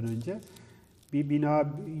başlamadan önce. Bir bina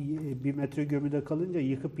 1 metre gömüde kalınca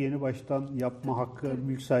yıkıp yeni baştan yapma hakkı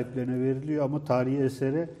mülk sahiplerine veriliyor ama tarihi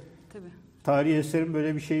esere tarihi eserin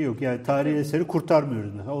böyle bir şeyi yok. Yani tarihi eseri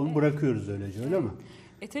kurtarmıyoruz. Onu bırakıyoruz öylece, öyle mi?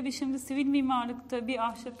 Tabii şimdi sivil mimarlıkta bir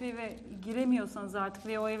ahşap eve giremiyorsanız artık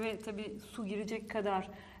ve o eve tabii su girecek kadar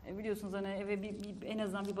biliyorsunuz hani eve en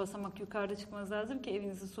azından bir basamak yukarıda çıkmanız lazım ki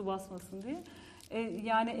evinizi su basmasın diye.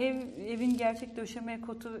 Yani evin gerçek döşeme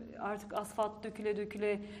kotu artık asfalt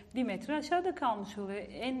döküle 1 metre aşağıda kalmış oluyor.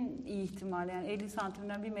 En iyi ihtimal yani 50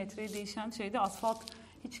 santimden 1 metreye değişen şeyde asfalt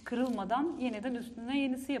hiç kırılmadan yeniden üstüne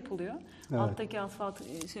yenisi yapılıyor. Evet. Alttaki asfalt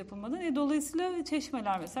yapılmadan. Dolayısıyla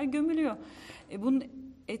çeşmeler mesela gömülüyor. Bunun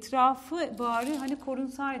etrafı bari hani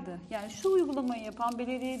korunsaydı. Yani şu uygulamayı yapan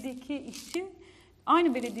belediyedeki işçi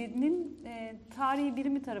aynı belediyenin tarihi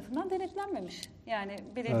birimi tarafından denetlenmemiş. Yani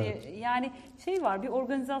belediye yani var bir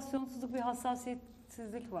organizasyonsuzluk, bir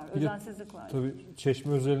hassasiyetsizlik var, özensizlik var. Tabii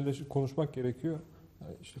çeşme özelinde konuşmak gerekiyor.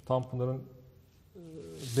 Yani işte Tanpınar'ın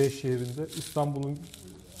 5 şehrinde İstanbul'un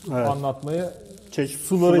anlatmaya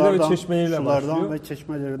sularıyla ve çeşmeleriyle başlıyor. Ve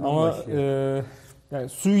çeşmelerinden ama başlıyor. Yani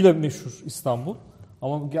suyuyla meşhur İstanbul.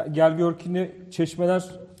 Ama gel gör ki ne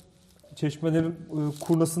çeşmelerin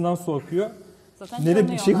kurnasından su akıyor. Zaten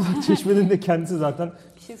nerede bir şey var çeşmenin de kendisi zaten.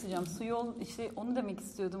 Bir şey söyleyeceğim. Su yol onu demek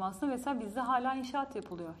istiyordum aslında. Mesela bizde hala inşaat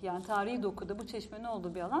yapılıyor. Yani tarihi dokuda bu çeşmenin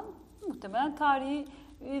olduğu bir alan muhtemelen tarihi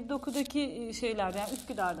dokudaki şeyler yani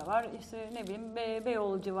Üsküdar'da var, işte ne bileyim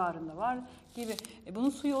Beyoğlu civarında var gibi. Bunun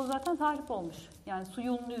su yolu zaten tahrip olmuş. Yani su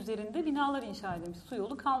yolunun üzerinde binalar inşa edilmiş. Su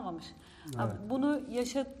yolu kalmamış. Evet. Bunu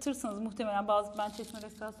yaşatırsanız muhtemelen ben çeşme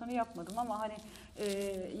restorasyonu yapmadım ama hani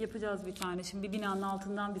yapacağız bir tane. Şimdi bir binanın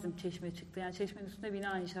altından bizim çeşme çıktı. Yani çeşmenin üstünde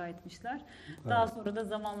bina inşa etmişler. Evet. Daha sonra da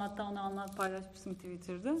zamanla hatta onu paylaşmıştım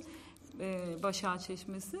Twitter'da. Başakşehir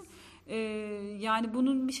Çeşmesi. Yani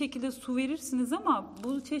bunun bir şekilde su verirsiniz ama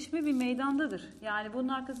bu çeşme bir meydandadır. Yani bunun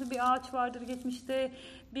arkasında bir ağaç vardır geçmişte,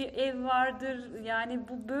 bir ev vardır. Yani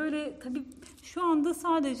bu böyle tabii şu anda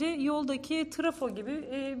sadece yoldaki trafo gibi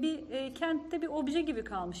bir kentte bir obje gibi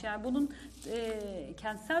kalmış. Yani bunun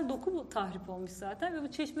kentsel doku tahrip olmuş zaten ve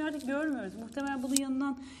bu çeşmeyi artık görmüyoruz. Muhtemelen bunun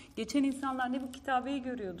yanından geçen insanlar ne bu kitabeyi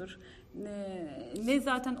görüyordur ne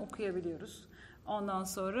zaten okuyabiliyoruz. Ondan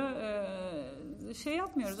sonra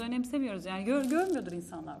yapmıyoruz, önemsemiyoruz. Yani görmüyordur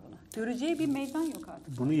insanlar bunu. Göreceği bir meydan yok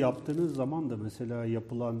artık. Bunu yaptığınız zaman da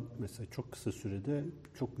mesela çok kısa sürede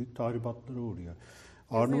çok büyük tahribatlara uğruyor.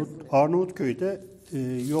 Arnavutköy'de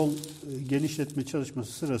yol genişletme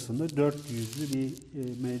çalışması sırasında 400'lü bir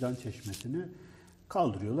meydan çeşmesini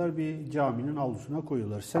kaldırıyorlar. Bir caminin avlusuna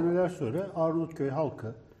koyuyorlar. Seneler sonra Arnavutköy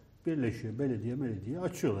halkı birleşiyor. Belediye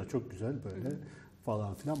açıyorlar. Çok güzel böyle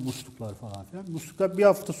falan filan. Musluklar falan filan. Musluklar bir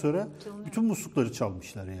hafta sonra bütün muslukları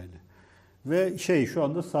çalmışlar yani. Ve şu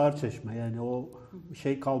anda sağır çeşme yani o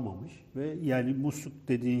kalmamış ve yani musluk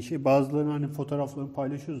dediğin şey bazılarının hani fotoğraflarını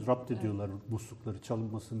paylaşıyoruz, rapt ediyorlar muslukları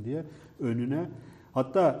çalınmasın diye önüne.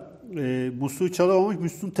 Hatta musluğu çalamamış,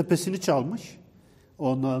 musluğun tepesini çalmış.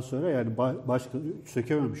 Ondan sonra yani başka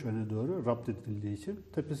sökememiş öne doğru rapt edildiği için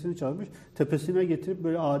tepesini çalmış. Tepesine getirip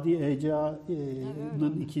böyle adi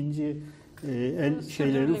ECA'nın ikinci el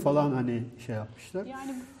şeylerini falan hani yapmışlar.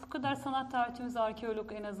 Yani bu kadar sanat tarihçimiz,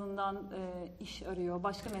 arkeolog en azından iş arıyor.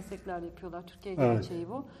 Başka meslekler yapıyorlar. Türkiye gerçeği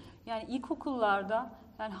bu. Yani ilkokullarda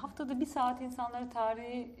yani haftada 1 saat insanlara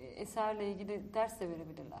tarihi eserle ilgili ders de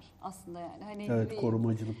verebilirler aslında yani. Hani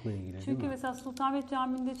korumacılıkla ilgili. Çünkü mesela Sultanahmet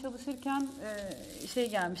Camii'nde çalışırken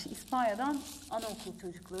gelmiş İspanya'dan anaokul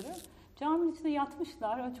çocukları. Caminin içinde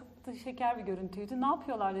yatmışlar. Çok da şeker bir görüntüydü. Ne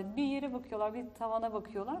yapıyorlar dedi. Bir yere bakıyorlar, bir tavana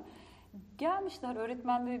bakıyorlar. Gelmişler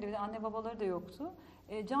öğretmenleriyle, anne babaları da yoktu.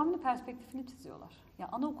 Caminin perspektifini çiziyorlar. Yani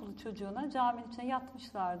anaokulu çocuğuna caminin içine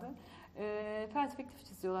yatmışlardı. Perspektif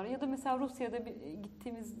çiziyorlar. Ya da mesela Rusya'da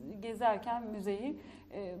gezerken müzeyi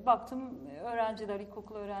baktım öğrenciler,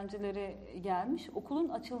 ilkokul öğrencileri gelmiş. Okulun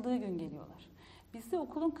açıldığı gün geliyorlar. Bizde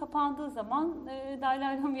okulun kapandığı zaman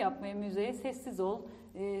laylaylom yapmaya müzeye sessiz ol,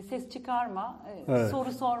 ses çıkarma,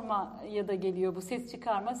 soru sorma ya da geliyor bu ses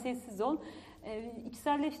çıkarma, sessiz ol.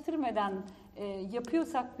 İçselleştirmeden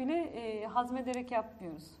yapıyorsak bile hazmederek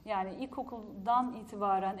yapmıyoruz. Yani ilkokuldan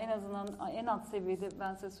itibaren en azından en alt seviyede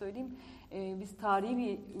ben size söyleyeyim biz tarihi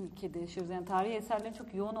bir ülkede yaşıyoruz. Yani tarihi eserlerin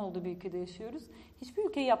çok yoğun olduğu bir ülkede yaşıyoruz. Hiçbir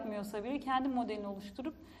ülke yapmıyorsa bile kendi modelini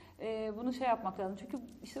oluşturup bunu yapmak lazım. Çünkü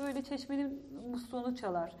işte öyle çeşmenin musluğunu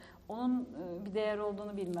çalar. Onun bir değer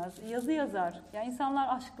olduğunu bilmez. Yazı yazar. Yani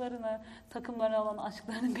insanlar aşklarını, takımlarına olan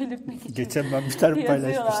aşklarını belirtmek için geçen ben bir tane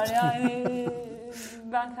paylaşmıştım. Yani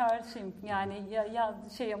ben karşıyım. Yani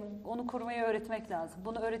onu korumayı öğretmek lazım.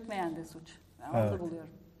 Bunu öğretmeyen de suç. Ben onu da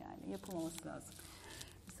buluyorum. Yani yapılmaması lazım.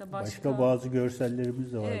 Başka bazı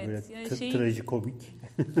görsellerimiz de var böyle trajikomik.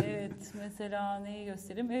 Evet, mesela neyi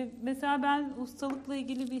göstereyim? Mesela ben ustalıkla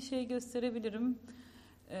ilgili bir şey gösterebilirim.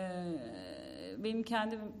 Benim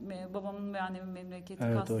kendi babamın ve annemin memleketi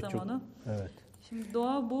Evet, Kastamonu. Evet. Şimdi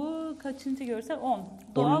doğa bu kaçıncı görsel? 10.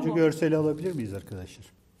 10. görseli alabilir miyiz arkadaşlar?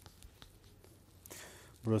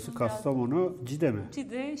 Burası Kastamonu, Cide mi?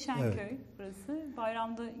 Cide, Şenköy burası.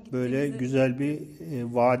 Bayramda gittiğimizde... Böyle güzel bir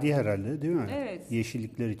vadi herhalde değil mi? Evet.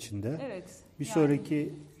 Yeşillikler içinde. Evet. Bir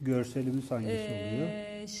sonraki görselimiz hangisi oluyor?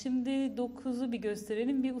 Şimdi 9'u bir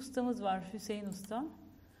gösterelim. Bir ustamız var, Hüseyin Usta.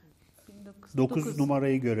 9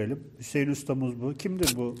 numarayı görelim. Hüseyin Ustamız bu.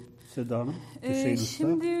 Kimdir bu Seda Hanım? Hüseyin Usta.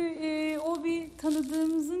 Şimdi o bir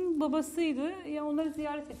tanıdığımızın babasıydı. Ya onları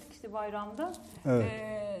ziyaret ettik işte bayramda. Evet.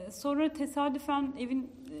 Sonra tesadüfen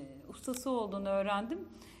evin ustası olduğunu öğrendim.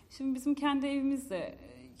 Şimdi bizim kendi evimizde,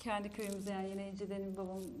 kendi köyümüzde, yani yine Cide'nin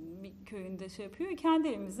babamın bir köyünde şey yapıyor. Kendi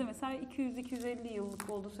evimizde mesela 200-250 yıllık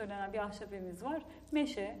olduğu söylenen bir ahşap evimiz var.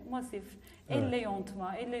 Meşe, masif, elle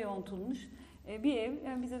yontma, elle yontulmuş bir ev.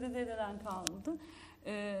 Yani bize de dededen kaldı.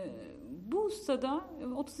 Bu usta da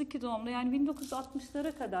 32 doğumlu, yani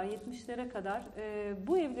 1960'lara kadar, 70'lere kadar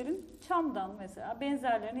bu evlerin çamdan mesela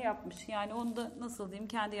benzerlerini yapmış. Yani onu da nasıl diyeyim,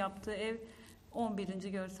 kendi yaptığı ev 11.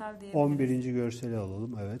 görsel diyebiliriz. 11. görseli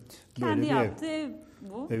alalım, evet. Böyle kendi bir yaptığı ev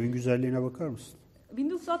bu. Evin güzelliğine bakar mısın?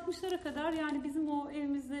 1960'lara kadar, yani bizim o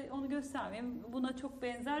evimizde onu göstermeyeyim, buna çok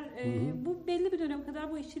benzer. Bu belli bir dönem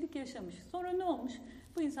kadar bu işçilik yaşamış. Sonra ne olmuş?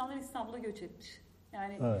 Bu insanlar İstanbul'a göç etmiş.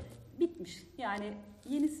 Yani bitmiş. Yani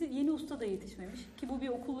yeni usta da yetişmemiş. Ki bu bir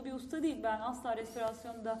okullu bir usta değil. Ben asla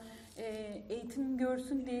restorasyonda eğitim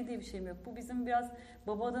görsün diye bir şeyim yok. Bu bizim biraz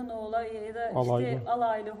babadan oğula ya da işte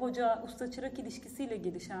alaylı hoca usta çırak ilişkisiyle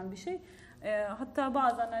gelişen bir şey. Hatta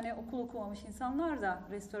bazen hani okul okumamış insanlar da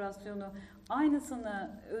restorasyonu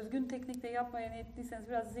aynısını özgün teknikle yapmaya niyetliyseniz,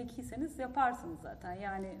 biraz zekiyseniz yaparsınız zaten.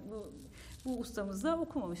 Yani bu ustamız da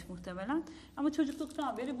okumamış muhtemelen. Ama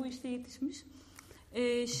çocukluktan beri bu işte yetişmiş.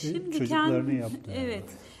 Şimdi çocuklarını yaptı.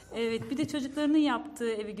 Evet. Bir de çocuklarının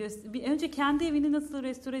yaptığı evi önce kendi evini nasıl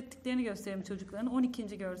restore ettiklerini gösterelim çocukların.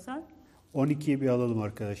 12. görsel. 12'yi bir alalım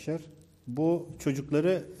arkadaşlar. Bu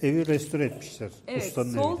çocukları evi restore etmişler. Evet, ustanın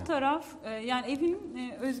sol evine. taraf yani evin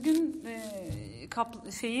özgün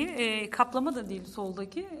kaplama da değil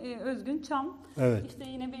soldaki, özgün çam. Evet. İşte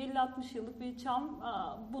yine bir 50-60 yıllık bir çam.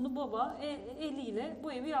 Bunu baba eliyle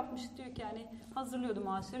bu evi yapmış, diyor ki yani hazırlıyordum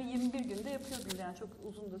ağaçları 21 günde yapıyordum, yani çok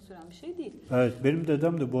uzun da süren bir şey değil. Evet, benim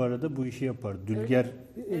dedem de bu arada bu işi yapar. Dülger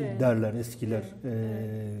derler eskiler.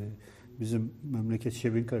 Bizim memleket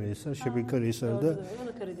Şebinkarahisar. Şebinkarahisar'da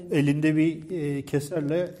elinde bir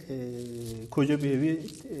keserle koca bir evi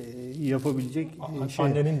yapabilecek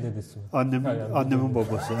Annenin dedesi mi? Annemin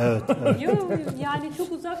babası. Evet. Yok, yani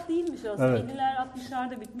çok uzak değilmiş aslında. Evet. 50'ler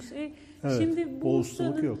 60'larda bitmiş. Evet. Şimdi bu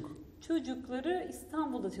ustalık yok. Çocukları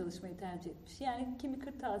İstanbul'da çalışmayı tercih etmiş. Yani kimi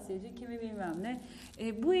kırtasiyeci, kimi bilmem ne.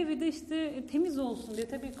 Bu evi de işte temiz olsun diye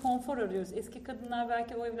tabii konfor arıyoruz. Eski kadınlar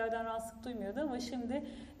belki o evlerden rahatsızlık duymuyordu ama şimdi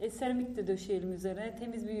seramik de döşeyelim üzerine.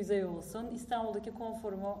 Temiz bir yüzey olsun. İstanbul'daki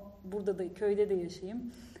konforumu burada da, köyde de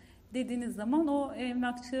yaşayayım dediğiniz zaman o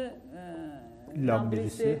emlakçı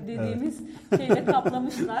lambirisi dediğimiz şeyle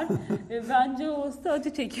kaplamışlar. Bence o usta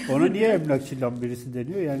acı çekiyor. Ona niye emlakçı lambirisi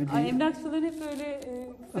deniyor? Yani emlakçıların hep böyle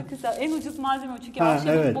kısa, en ucuz malzeme o. Çünkü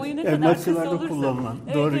ahşabın boyu ne kadar kısa emlakçılarda olursa. kullanılan.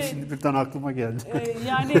 Doğru, şimdi birden aklıma geldi.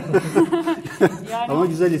 Yani ama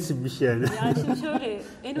güzel isimmiş yani. Yani şimdi şöyle,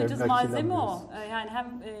 en ucuz Emlakçı malzeme lambirisi. o. Yani hem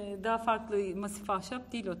daha farklı masif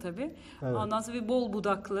ahşap değil o tabii. Evet. Ondan sonra bir bol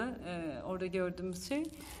budaklı orada gördüğümüz şey.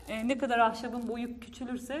 Ne kadar ahşabın boyu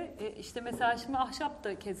küçülürse işte mesela şimdi ahşap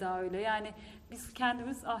da keza öyle. Yani biz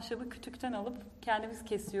kendimiz ahşabı kütükten alıp kendimiz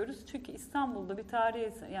kesiyoruz. Çünkü İstanbul'da bir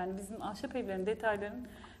tarihi, yani bizim ahşap evlerinin detaylarının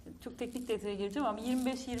çok teknik detaya gireceğim ama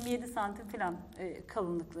 25-27 santim falan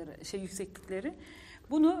kalınlıkları, yükseklikleri.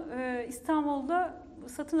 Bunu İstanbul'da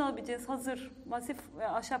satın alabileceğiz hazır masif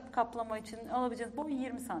ahşap kaplama için alabileceğiz boy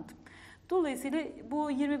 20 santim. Dolayısıyla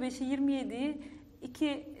bu 25'i 27'yi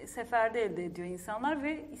 2 seferde elde ediyor insanlar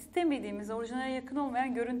ve istemediğimiz, orijinale yakın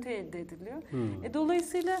olmayan görüntü elde ediliyor.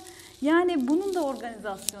 Dolayısıyla yani bunun da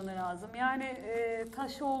organizasyonu lazım. Yani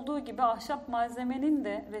taş olduğu gibi ahşap malzemenin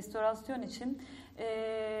de restorasyon için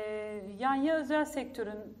ya özel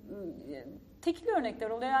sektörün tekil örnekler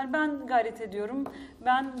oluyor. Yani ben gayret ediyorum,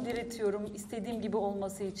 ben diretiyorum istediğim gibi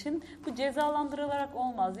olması için. Bu cezalandırılarak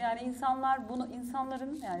olmaz. Yani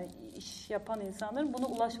insanların yani iş yapan insanların buna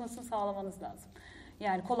ulaşmasını sağlamanız lazım.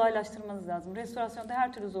 Yani kolaylaştırmanız lazım. Restorasyonda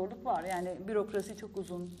her türlü zorluk var. Yani bürokrasi çok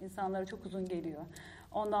uzun, insanlara çok uzun geliyor.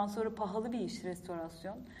 Ondan sonra pahalı bir iş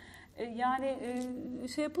restorasyon. Yani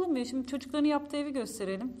şey yapalım mı? Şimdi çocukların yaptığı evi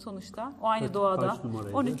gösterelim sonuçta. O aynı doğada. Kaç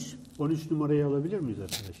numaraydı? 13. 13 numarayı alabilir miyiz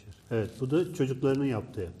arkadaşlar? Evet, bu da çocuklarının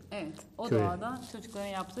yaptığı. Evet, o köy. doğada çocukların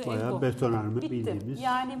yaptığı Bayağı ev bu. betonarme Bitti. bildiğimiz.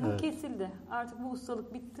 Yani bu kesildi. Artık bu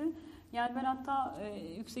ustalık bitti. Yani ben hatta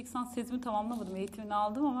yüksek lisans tezimi tamamlamadım, eğitimini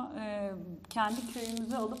aldım ama kendi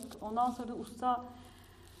köyümüzü alıp ondan sonra da usta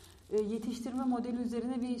yetiştirme modeli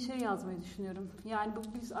üzerine bir şey yazmayı düşünüyorum. Yani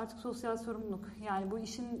bu biz artık sosyal sorumluluk. Yani bu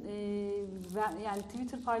işin yani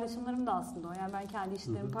Twitter paylaşımlarım da aslında o. Yani ben kendi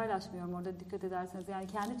işlerimi paylaşmıyorum orada, dikkat ederseniz. Yani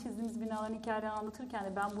kendi çizdiğimiz binaların hikayelerini anlatırken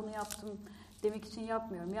de ben bunu yaptım demek için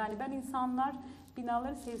yapmıyorum. Yani ben insanlar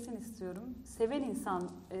binaları sevsin istiyorum. Seven insan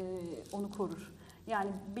onu korur.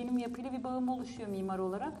 Yani benim yapıyla bir bağım oluşuyor mimar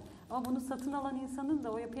olarak. Ama bunu satın alan insanın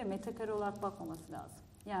da o yapıya metrekare olarak bakmaması lazım.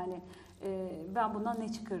 Yani ben bundan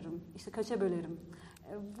ne çıkarırım, işte kaça bölerim,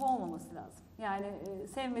 bu olmaması lazım. Yani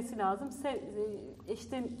sevmesi lazım.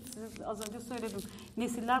 İşte siz az önce söyledim,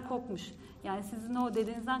 nesiller kopmuş. Yani sizin o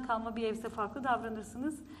dedenizden kalma bir evse farklı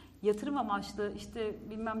davranırsınız. Yatırım amaçlı işte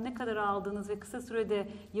bilmem ne kadar aldığınız ve kısa sürede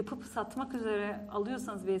yapıp satmak üzere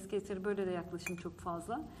alıyorsanız bir eski eseri, böyle de yaklaşım çok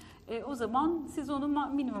fazla. O zaman siz onu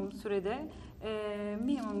minimum sürede,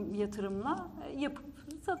 minimum yatırımla yapıp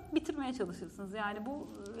bitirmeye çalışırsınız. Yani bu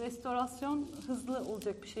restorasyon hızlı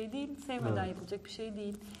olacak bir şey değil, sevmeden yapılacak bir şey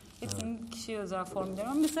değil. Hepsinin kişiye özel formülleri.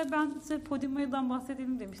 Ama mesela ben size Podima'dan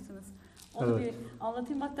bahsedelim demiştiniz. Onu bir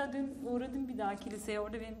anlatayım. Hatta dün uğradım bir daha kiliseye.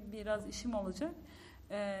 Orada benim biraz işim olacak.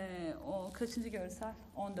 O kaçıncı görsel?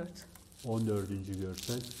 14. 14.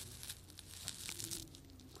 görsel.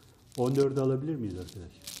 14'ü alabilir miyiz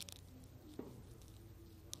arkadaşlar?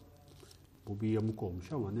 Bu bir yamuk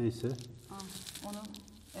olmuş ama neyse. Onu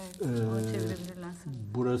onu çevirebilirlerse.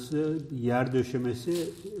 Burası yer döşemesi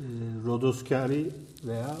rodoskari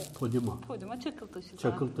veya podima. Podima çakıl taşı.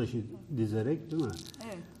 Çakıl taşı dizerek değil mi?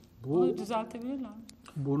 Evet. Bunu düzeltebilirler.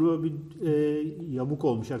 Bunu bir yamuk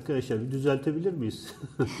olmuş arkadaşlar. Bir düzeltebilir miyiz?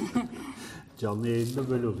 Canlı yayında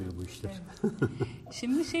böyle oluyor bu işler. Evet.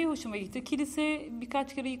 Şimdi hoşuma gitti. Kilise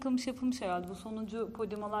birkaç kere yıkılmış, yapılmış herhalde. Bu sonuncu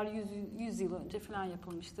podimalar 100 yıl önce falan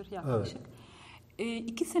yapılmıştır yaklaşık. Evet.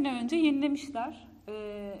 2 sene önce yenilemişler.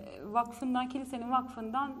 Kilisenin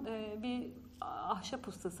vakfından bir ahşap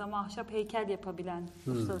ustası ama ahşap heykel yapabilen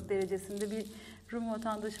ustalık derecesinde bir Rum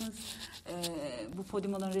vatandaşımız bu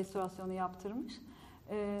podimaların restorasyonu yaptırmış.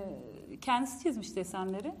 Kendisi çizmiş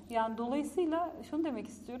desenleri. Yani dolayısıyla şunu demek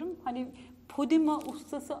istiyorum. Hani podima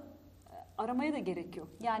ustası aramaya da gerek yok.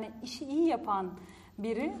 Yani işi iyi yapan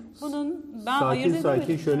biri bunun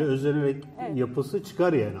sakin şöyle özenerek yapısı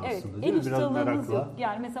çıkar yani aslında. Evet, değil mi? Biraz merakla. Yok.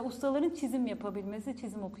 Yani mesela ustaların çizim yapabilmesi,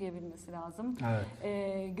 çizim okuyabilmesi lazım. Evet.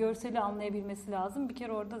 Görseli anlayabilmesi lazım. Bir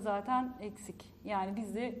kere orada zaten eksik. Yani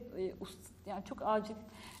bizde yani çok acil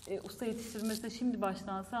usta yetiştirilmesine şimdi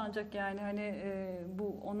başlansa ancak yani hani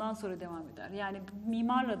bu ondan sonra devam eder. Yani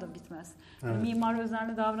mimarla da bitmez. Evet. Yani mimar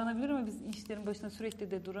özenli davranabilir ama biz işlerin başına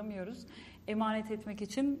sürekli de duramıyoruz. Emanet etmek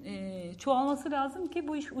için çoğalması lazım ki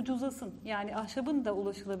bu iş ucuzlasın. Yani ahşabın da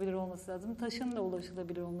ulaşılabilir olması lazım, taşın da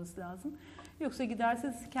ulaşılabilir olması lazım. Yoksa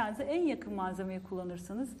giderseniz kendinize en yakın malzemeyi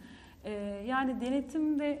kullanırsınız. Yani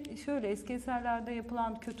denetimde şöyle, eski eserlerde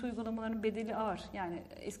yapılan kötü uygulamaların bedeli ağır. Yani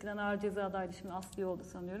eskiden ağır cezadaydı, şimdi asli oldu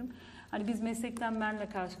sanıyorum. Hani biz meslekten menle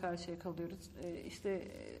karşı karşıya kalıyoruz. İşte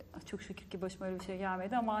çok şükür ki başıma öyle bir şey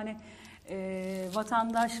gelmedi ama hani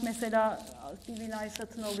vatandaş mesela bir binayı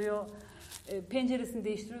satın alıyor, penceresini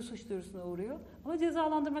değiştiriyor, suç duyurusuna uğruyor. Ama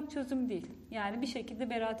cezalandırmak çözüm değil. Yani bir şekilde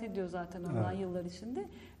beraat ediyor zaten ondan yıllar içinde.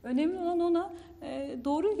 Önemli olan ona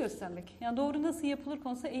doğruyu göstermek. Yani doğru nasıl yapılır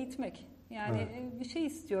konusunda eğitmek. Yani bir şey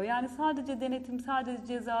istiyor. Yani sadece denetim, sadece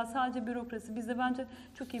ceza, sadece bürokrasi. Bizde bence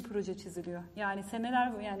çok iyi proje çiziliyor. Yani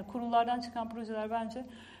seneler, yani kurullardan çıkan projeler bence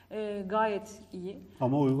gayet iyi.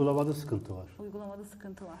 Ama uygulamada sıkıntı var. Uygulamada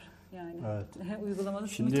sıkıntı var. Yani uygulamada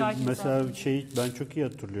şimdi mesela ben çok iyi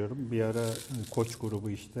hatırlıyorum. Bir ara Koç grubu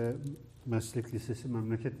işte meslek lisesi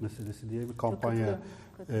memleket meselesi diye bir kampanya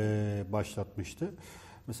başlatmıştı.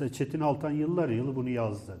 Mesela Çetin Altan yıllar yılı bunu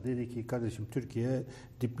yazdı. Dedi ki kardeşim Türkiye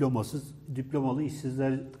diplomalı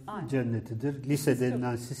işsizler cennetidir. Lise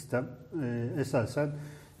denilen sistem esasen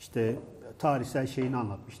işte tarihsel şeyini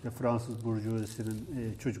anlatmış. İşte Fransız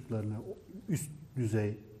burjuvazisinin çocuklarını üst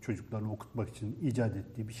düzey çocuklarını okutmak için icat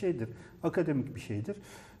ettiği bir şeydir. Akademik bir şeydir.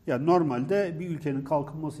 Yani normalde bir ülkenin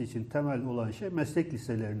kalkınması için temel olan şey meslek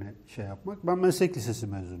liselerine yapmak. Ben meslek lisesi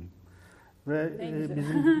mezunuyum. Ve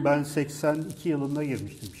ben 82 yılında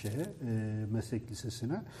girmiştim meslek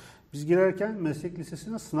lisesine. Biz girerken meslek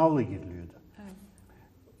lisesine sınavla giriliyordu. Evet.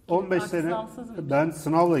 15 sene ben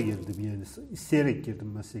sınavla girdim, yani isteyerek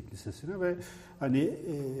girdim meslek lisesine ve hani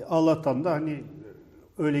Allah'tan da hani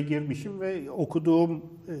öyle girmişim ve okuduğum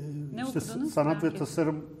işte okudunuz? sanat ve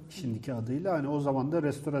tasarım şimdiki adıyla, hani o zaman da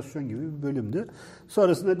restorasyon gibi bir bölümdü.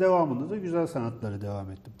 Sonrasında devamında da güzel sanatlara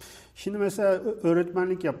devam ettim. Şimdi mesela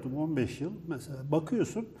öğretmenlik yaptım 15 yıl. Mesela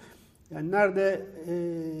bakıyorsun, yani nerede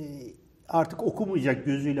artık okumayacak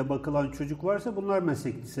gözüyle bakılan çocuk varsa bunlar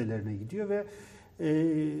meslek liselerine gidiyor ve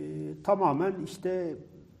tamamen işte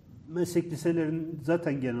meslek liselerinin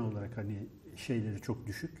zaten genel olarak hani şeyleri çok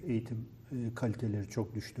düşük, eğitim kaliteleri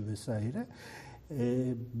çok düştü vesaire.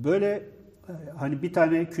 Böyle hani bir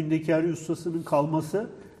tane kündekari ustasının kalması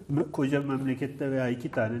koca memlekette veya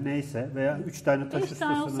 2 tane neyse veya 3 tane taş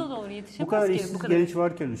ustasının bu kadar işsiz genç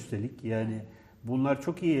varken üstelik, yani bunlar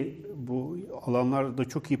çok iyi, bu alanlarda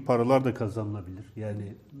çok iyi paralar da kazanılabilir.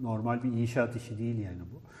 Yani normal bir inşaat işi değil yani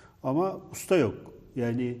bu. Ama usta yok.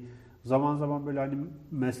 Yani zaman zaman böyle hani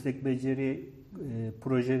meslek beceri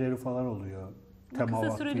projeleri falan oluyor. Bu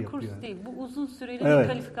kısa süreli kurs değil. Bu uzun süreli bir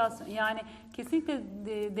kalifikasyon. Yani kesinlikle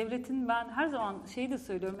devletin, ben her zaman şeyi de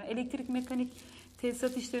söylüyorum. Elektrik, mekanik,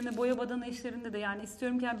 tesisat işlerinde, boya badana işlerinde de, yani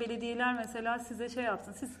istiyorum ki yani belediyeler mesela size şey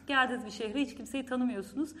yapsın. Siz geldiniz bir şehre, hiç kimseyi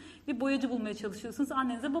tanımıyorsunuz. Bir boyacı bulmaya çalışıyorsunuz.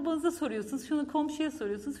 Annenize, babanıza soruyorsunuz. Şunu komşuya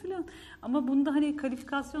soruyorsunuz filan. Ama bunda hani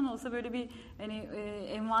kalifikasyon olsa, böyle bir hani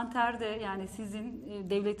envanterde, yani sizin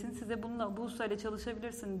devletin size bununla, bu ustayla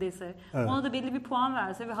çalışabilirsin dese. Evet. Ona da belli bir puan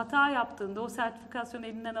verse ve hata yaptığında o sertifikasyon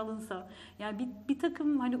elinden alınsa. Yani bir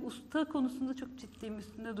takım hani usta konusunda çok ciddiyim,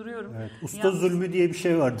 üstünde duruyorum. Evet. Usta yani, zulmü diye bir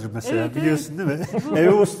şey vardır mesela, evet, biliyorsun değil mi?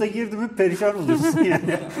 Eve usta girdi mi perişan olursun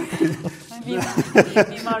yani.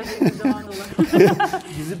 Mimar gibi bir zaman olur.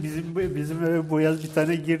 bizim eve bu yaz bir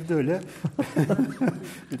tane girdi öyle.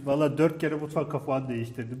 Valla 4 kere mutfak kapağını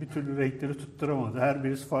değiştirdi. Bir türlü renkleri tutturamadı. Her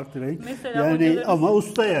birisi farklı renk. Mesela yani ama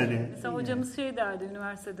usta yani. Mesela hocamız şey derdi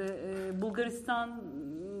üniversitede,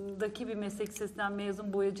 Bulgaristan'daki bir meslek lisesinden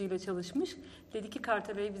mezun boyacıyla çalışmış. Dedi ki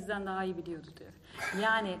Kartepe'yi bizden daha iyi biliyordu diyor.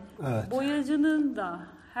 Yani evet, boyacının da,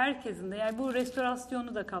 herkesin de, yani bu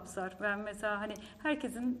restorasyonu da kapsar. Ben mesela hani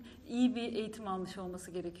herkesin iyi bir eğitim almış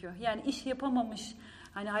olması gerekiyor. Yani iş yapamamış,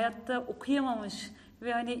 hani hayatta okuyamamış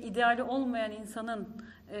ve hani ideali olmayan insanın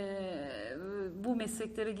bu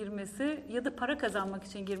mesleklere girmesi ya da para kazanmak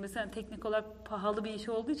için girmesi, yani teknik olarak pahalı bir iş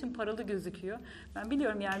olduğu için paralı gözüküyor. Ben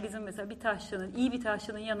biliyorum yani, bizim mesela bir taşçının, iyi bir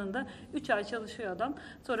taşçının yanında 3 ay çalışıyor adam.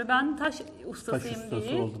 Sonra ben taş ustasıyım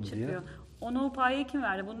diye çıkıyor. Ona o payı kim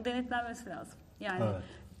verdi? Bunun denetlenmesi lazım. Yani evet,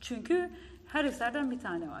 çünkü her eserden bir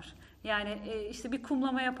tane var. Yani işte bir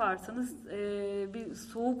kumlama yaparsınız, bir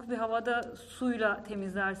soğuk bir havada suyla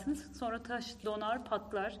temizlersiniz. Sonra taş donar,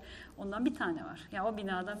 patlar. Ondan bir tane var. Yani o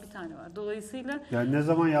binadan bir tane var. Dolayısıyla yani ne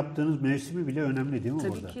zaman yaptığınız mevsimi bile önemli değil mi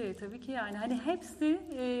tabii burada? Tabii ki yani hani hepsi,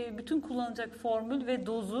 bütün kullanılacak formül ve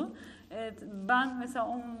dozu. Ben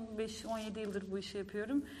mesela 15-17 yıldır bu işi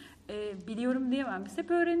yapıyorum. Biliyorum diyemem. Biz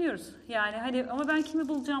hep öğreniyoruz. Yani hani, ama ben kimi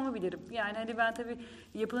bulacağımı bilirim. Yani hani ben tabii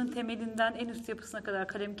yapının temelinden en üst yapısına kadar,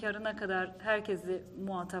 kalemkarına kadar herkesle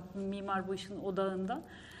muhatap, mimar bu işin odağında.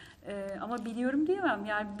 Ama biliyorum diyemem.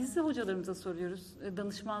 Yani biz de hocalarımıza soruyoruz.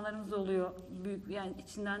 Danışmanlarımız oluyor. Büyük, yani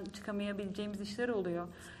içinden çıkamayabileceğimiz işler oluyor.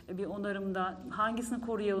 Bir onarımda hangisini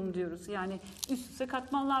koruyalım diyoruz. Yani üst üste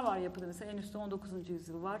katmanlar var yapıda. Mesela en üstte 19.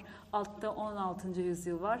 yüzyıl var. Altta 16.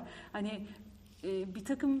 yüzyıl var. Hani bir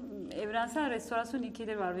takım evrensel restorasyon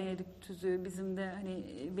ilkeleri var. Venedik tüzüğü bizim de hani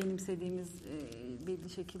benimsediğimiz belli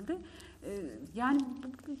şekilde. Yani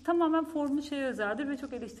tamamen formül şeye özeldir ve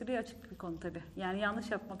çok eleştiriye açık bir konu tabii. Yani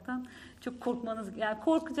yanlış yapmaktan çok korkmanız, yani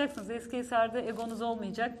korkacaksınız. Eski eserde egonuz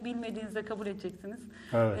olmayacak. Bilmediğinizde kabul edeceksiniz.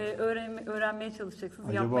 Evet. Öğrenmeye çalışacaksınız.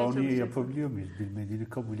 Acaba onu yapabiliyor muyuz? Bilmediğini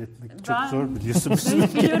kabul etmek çok zor, biliyorsunuz.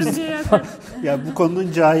 Ben biliyorum diye. Ya bu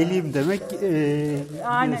konunun cahiliyim demek.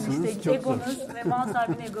 Aynen işte egonuz ve mal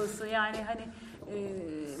sahibinin egosu. Yani hani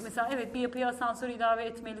mesela evet, bir yapıya asansör ilave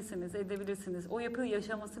etmelisiniz, edebilirsiniz. O yapı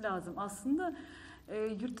yaşaması lazım. Aslında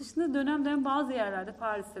yurt dışında dönem bazı yerlerde,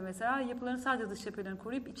 Paris'te mesela, yapıların sadece dış cephelerini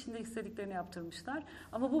koruyup içinde istediklerini yaptırmışlar.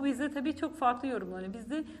 Ama bu bizde tabii çok farklı yorumlanıyor.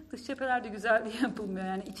 Bizde dış cepheler de güzel yapılmıyor.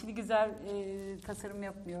 Yani içini güzel tasarım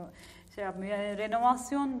yapmıyor. Şey yapmıyor. Yani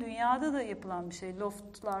renovasyon dünyada da yapılan bir şey.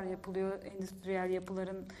 Loftlar yapılıyor, endüstriyel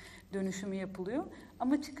yapıların dönüşümü yapılıyor.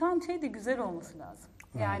 Ama çıkan şey de güzel olması lazım.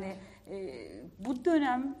 Yani bu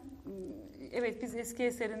dönem, evet, biz eski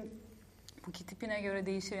eserin bu tipine göre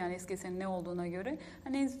değişir, yani eski eserin ne olduğuna göre.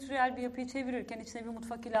 Hani endüstriyel bir yapıyı çevirirken içine bir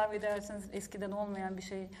mutfak ilave edersiniz, eskiden olmayan bir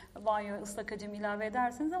şey, banyo, ıslak hacim ilave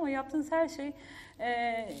edersiniz, ama yaptığınız her şey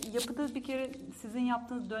yapıda bir kere sizin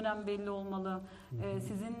yaptığınız dönem belli olmalı,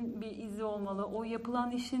 sizin bir izi olmalı. O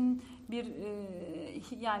yapılan işin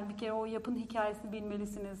yani bir kere o yapının hikayesini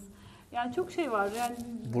bilmelisiniz. Yani çok şey var. Yani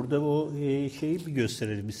burada o şeyi bir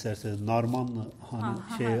gösterelim isterseniz. Narmanlı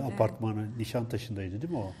apartmanı Nişantaşı'ndaydı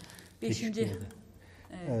değil mi o? 5.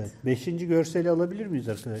 Evet. 5. görseli alabilir miyiz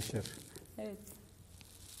arkadaşlar? Evet.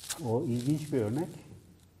 O ilginç bir örnek.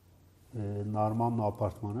 Narmanlı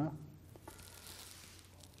apartmanı.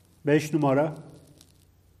 5 numara.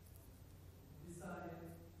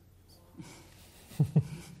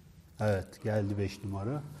 Evet, geldi 5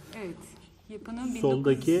 numara. Evet. Yapının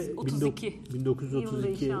Soldaki 1932 yılında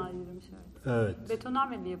inşa edilmiş. Evet.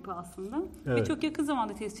 Betonarme bir yapı aslında. Evet. Ve çok yakın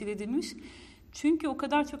zamanda tescil edilmiş. Çünkü o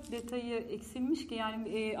kadar çok detayı eksilmiş ki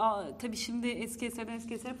yani tabii şimdi eski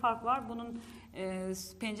esere fark var. Bunun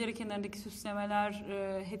pencere kenarındaki süslemeler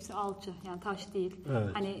hepsi alçı, yani taş değil. Evet.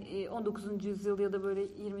 Hani 19. yüzyıl ya da böyle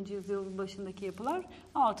 20. yüzyıl başındaki yapılar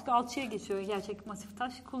artık alçıya geçiyor. Gerçek masif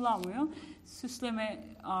taş kullanmıyor. Süsleme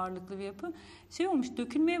ağırlıklı bir yapı. Şey olmuş,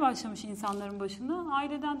 dökülmeye başlamış insanların başına.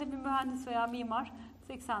 Aileden de bir mühendis veya mimar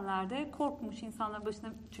 80'lerde korkmuş insanların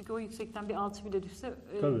başına, çünkü o yüksekten bir alçı bile düşse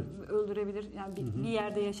öldürebilir. Yani bir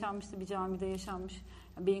yerde yaşanmıştı, bir camide yaşanmış.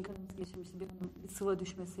 Yani beyin kanaması geçirmişti bir sıva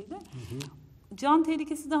düşmesiyle. Can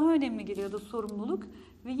tehlikesi daha önemli geliyordu, sorumluluk.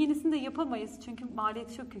 Ve yenisini de yapamayız çünkü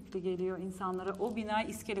maliyeti çok yüklü geliyor insanlara. O binayı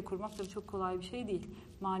iskele kurmak da çok kolay bir şey değil.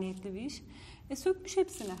 Maliyetli bir iş. Sökmüş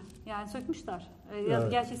hepsini. Yani sökmüşler.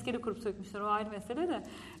 Evet. Gerçi iskele kurup sökmüşler, o ayrı mesele de.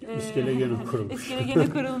 İskele gene kurulmuş. İskele gene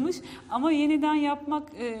kurulmuş. Ama yeniden yapmak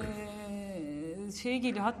şey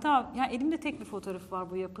geliyor. Hatta yani elimde tek bir fotoğraf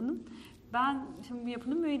var bu yapının. Ben şimdi bu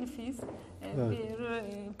yapının müellifiyiz. Evet.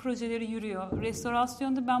 Projeleri yürüyor.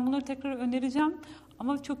 Restorasyonda ben bunları tekrar önereceğim.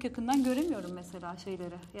 Ama çok yakından göremiyorum mesela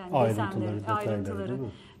şeyleri. Yani desenleri, ayrıntıları.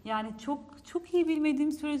 Yani çok iyi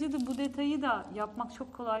bilmediğim sürece de bu detayı da yapmak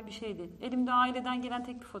çok kolay bir şey değil. Elimde aileden gelen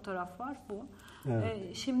tek bir fotoğraf var bu.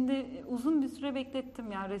 Evet. Şimdi uzun bir süre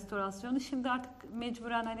beklettim yani restorasyonu. Şimdi artık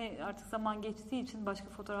mecburen hani artık zaman geçtiği için başka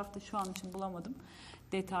fotoğraf da şu an için bulamadım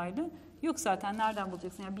detaylı. Yok zaten nereden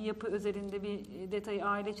bulacaksın? Yani bir yapı özelinde bir detayı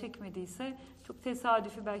aile çekmediyse çok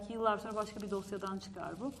tesadüfi, belki yıllar sonra başka bir dosyadan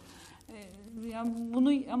çıkar bu. Yani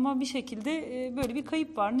bunu ama bir şekilde böyle bir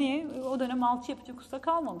kayıp var. Niye? O dönem alçı yapacak usta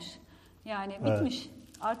kalmamış. Yani bitmiş.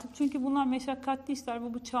 Evet. Artık çünkü bunlar meşakkatli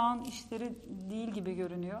işler. Bu çağın işleri değil gibi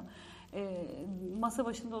görünüyor. Masa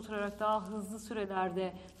başında oturarak daha hızlı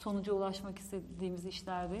sürelerde sonuca ulaşmak istediğimiz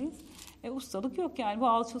işlerdeyiz. Ustalık yok yani. Bu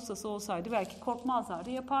alçı ustası olsaydı belki korkmazlardı,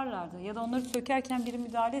 yaparlardı. Ya da onları sökerken biri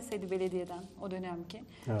müdahale etseydi belediyeden o dönemki.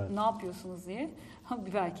 Evet. Ne yapıyorsunuz diye.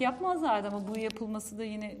 Belki yapmazlardı ama bu yapılması da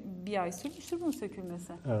yine bir ay sürmüştür bunun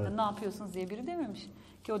sökülmesi. Evet. Ne yapıyorsunuz diye biri dememiş.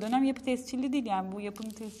 Ki o dönem yapı tescilli değil yani, bu yapının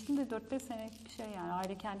tescilli de 4-5 senelik bir şey yani.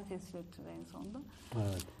 Aile kendi tescil etti en sonunda.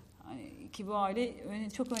 Evet. Ki bu aile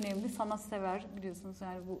çok önemli, sanatsever biliyorsunuz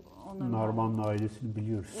yani bu onların. Narmanlı ailesini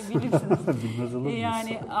biliyoruz. Bilirsiniz. Bilmez olur muyuz?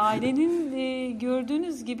 Yani ailenin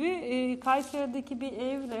gördüğünüz gibi Kayseri'deki bir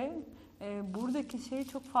evle buradaki şey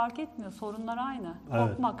çok fark etmiyor. Sorunlar aynı. Evet.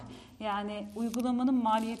 Korkmak. Yani uygulamanın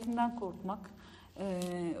maliyetinden korkmak.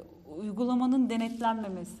 Uygulamanın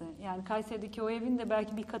denetlenmemesi. Yani Kayseri'deki o evin de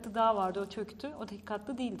belki bir katı daha vardı, o çöktü. O tek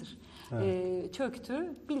katlı değildir. Evet.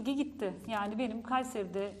 Çöktü, bilgi gitti. Yani benim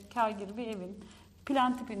Kayseri'de kârgir bir evin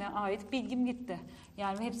plan tipine ait bilgim gitti.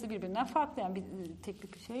 Yani hepsi birbirinden farklı, yani bir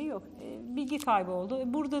tek bir şey yok. Bilgi kaybı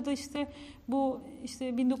oldu. Burada da işte bu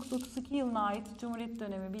 1932 yılına ait Cumhuriyet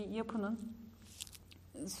dönemi bir yapının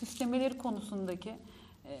süslemeleri konusundaki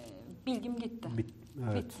bilgim gitti.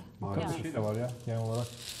 Evet. Yani. Bir şey de var ya genel olarak.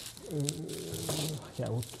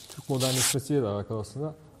 Yani bu Türk modernleşmesiyle de alakalı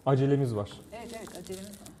aslında acelemiz var. Evet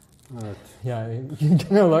acelemiz var. Evet. Yani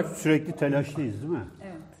genel olarak sürekli telaşlıyız değil mi?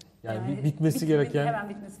 Evet. Yani bitmesi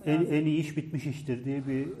gereken en iyi iş bitmiş iştir diye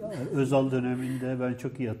bir Özal döneminde ben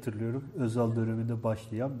çok iyi hatırlıyorum. Özal döneminde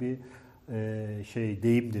başlayan bir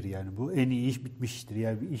deyimdir yani bu. En iyi iş bitmiştir.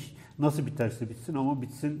 Yani bir iş nasıl biterse bitsin ama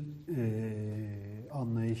bitsin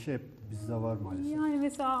anlayışı hep bizde var maalesef. Yani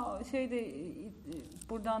mesela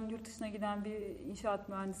buradan yurt dışına giden bir inşaat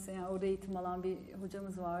mühendisi, yani orada eğitim alan bir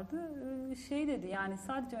hocamız vardı. Dedi yani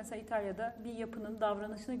sadece mesela İtalya'da bir yapının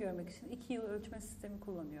davranışını görmek için 2 yıl ölçme sistemi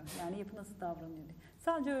kullanıyor. Yani yapı nasıl davranıyor diye.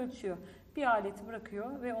 Sadece ölçüyor. Bir aleti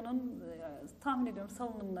bırakıyor ve onun tahmin ediyorum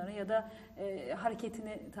salınımları ya da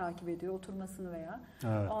hareketini takip ediyor, oturmasını veya.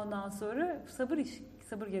 Evet. Ondan sonra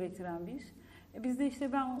sabır gerektiren bir iş.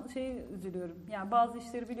 Bizde ben üzülüyorum. Yani bazı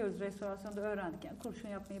işleri biliyoruz, restorasyonda öğrendik. Yani kurşun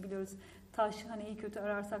yapmayı biliyoruz. Taş iyi kötü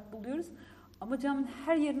ararsak buluyoruz. Ama camın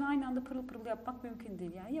her yerini aynı anda pırıl pırıl yapmak mümkün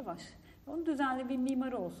değil. Yani yavaş. Onun düzenli bir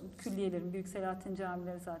mimarı olsun. Külliyelerin, Büyük Selahattin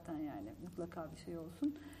camileri zaten yani mutlaka bir şey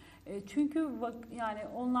olsun. Çünkü yani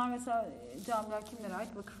onlar mesela camiler kimlere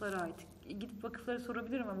ait? Vakıflara ait. Gidip vakıflara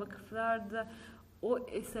sorabilirim ama vakıflarda o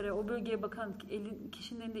esere, o bölgeye bakan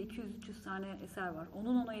kişinin elinde 200-300 tane eser var.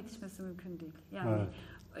 Onun ona yetişmesi mümkün değil. Yani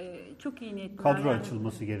çok iyi niyetli. Kadro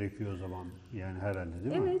açılması gerekiyor o zaman yani herhalde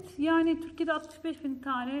değil mi? Evet, yani Türkiye'de 65.000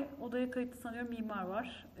 tane odaya kayıtlı sanıyorum mimar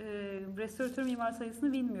var. Restoratör mimar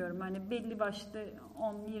sayısını bilmiyorum. Hani belli başlı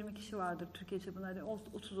 10-20 kişi vardır Türkiye çapında. Hadi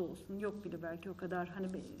 30 olsun, yok bile belki o kadar. Hani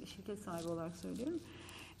bir şirket sahibi olarak söylüyorum.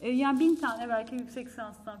 Yani 1000 tane belki yüksek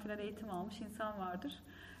lisanstan falan eğitim almış insan vardır.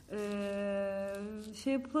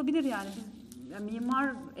 Şey yapılabilir yani biz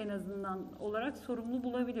mimar en azından olarak sorumlu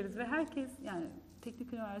bulabiliriz ve herkes yani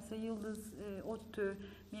Teknik Üniversite, Yıldız, ODTÜ,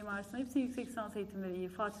 Mimar Sinan hepsinin yüksek lisans eğitimleri iyi.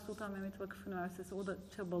 Fatih Sultan Mehmet Vakıf Üniversitesi o da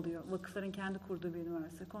çabalıyor. Vakıfların kendi kurduğu bir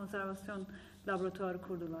üniversite. Konservasyon laboratuvarı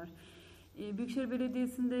kurdular. Büyükşehir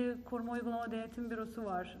Belediyesi'nde Koruma Uygulama Denetim Bürosu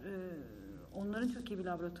var. Onların çok iyi bir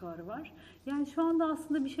laboratuvarı var. Yani şu anda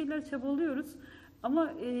aslında bir şeyler çabalıyoruz.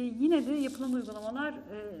 Ama yine de yapılan uygulamalar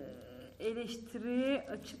eleştiriye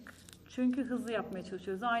açık. Çünkü hızlı yapmaya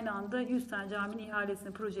çalışıyoruz. Aynı anda 100 tane caminin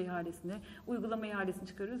ihalesini, proje ihalesini, uygulama ihalesini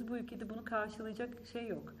çıkarıyoruz. Bu ülkede bunu karşılayacak şey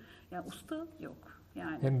yok. Yani usta yok.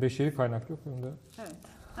 Yani. Hem beşeri kaynak yok hem de. Evet.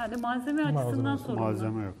 Yani malzeme açısından sorun.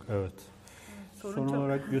 Malzeme yok, evet. Son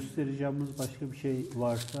olarak göstereceğimiz başka bir şey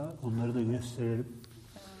varsa onları da gösterelim.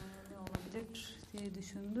 Ne olabilir diye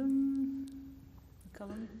düşündüm.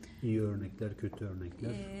 Bakalım. İyi örnekler, kötü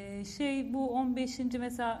örnekler. Bu 15.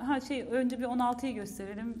 mesela önce bir 16'yı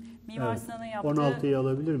gösterelim. Mimar Sinan'ın yaptığı 16'yı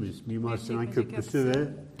alabilir miyiz? Mimar Sinan Köprüsü ve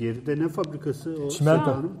geride ne fabrikası o?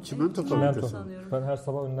 Çimento fabrikası. Sanıyorum. Ben her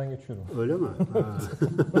sabah önden geçiyorum. Öyle mi?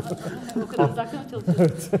 O kadar uzaktan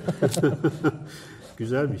çalışıyoruz.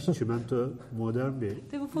 Güzelmiş. Çimento modern bir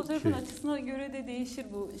Tabii fotoğrafın açısına göre de değişir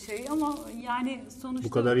bu şey ama yani sonuçta...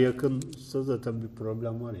 Bu kadar yakınsa zaten bir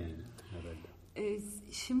problem var yani.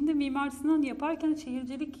 Şimdi Mimar Sinan yaparken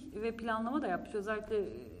şehircilik ve planlama da yapmış. Özellikle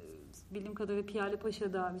bildiğim kadarıyla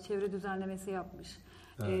Piyalepaşa'da bir çevre düzenlemesi yapmış.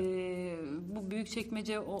 Evet. Bu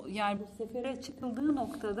Büyükçekmece yani bu sefere çıkıldığı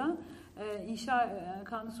noktada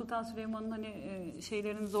Kanuni Sultan Süleyman'ın hani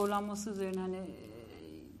şeylerin zorlanması üzerine hani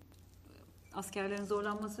askerlerin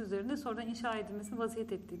zorlanması üzerine sonradan inşa edilmesini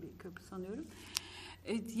vasiyet ettiği bir köprü sanıyorum.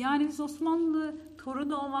 Yani biz Osmanlı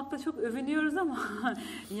torunu olmakta çok övünüyoruz ama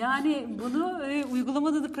yani bunu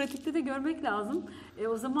uygulamada da pratikte de görmek lazım.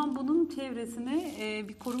 O zaman bunun çevresine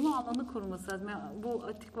bir koruma alanı kurulması lazım. Yani bu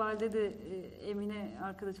Atik Valide de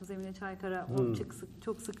arkadaşımız Emine Çaykara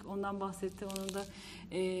çok sık ondan bahsetti. Onun da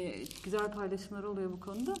güzel paylaşımları oluyor bu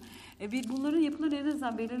konuda. Bunların yapılan en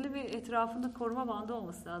azından belirli bir etrafında koruma bandı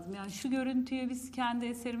olması lazım. Yani şu görüntüye biz kendi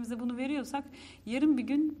eserimize bunu veriyorsak yarın bir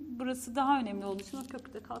gün burası daha önemli olduğu için o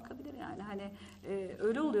köprüde kalkabilir yani. Hani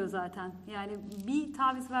öyle oluyor zaten. Yani bir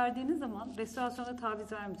taviz verdiğiniz zaman restorasyonda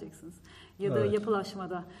taviz vermeyeceksiniz. Ya da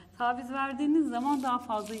yapılaşmada. Taviz verdiğiniz zaman daha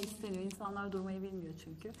fazla isteniyor. İnsanlar durmayı bilmiyor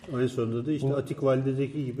çünkü. En sonunda da işte Atik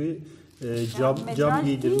Valide'deki gibi cam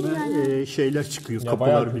giydirme yani. Şeyler çıkıyor. Ya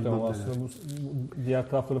kapılar bilmem neler. Aslında bu diğer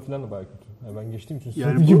tarafları falan da bayağı kötü. Yani ben geçtiğim için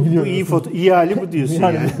yani bu iyi hali bu diyorsun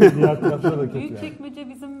yani. Diğer taraflar da kötü. Büyükçekmece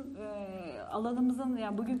bizim alanımızın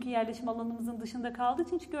yani bugünkü yerleşim alanımızın dışında kaldığı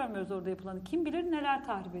için hiç görmüyoruz orada yapılanı. Kim bilir neler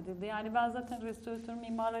tahrip edildi. Yani ben zaten restoratör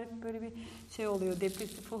mimarlar hep böyle bir şey oluyor,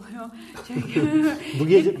 depresif oluyor. Çünkü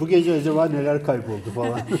bu gece acaba neler kayboldu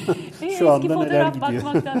falan. Şu anda neler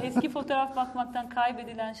gidiyor. Eski fotoğraf bakmaktan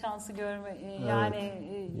kaybedilen şansı görme yani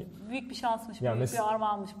büyük bir şansmış, yani büyük bir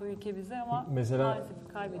armağanmış bu ülke bize ama mesela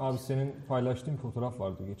maalesef kaybettik. Abi senin paylaştığın fotoğraf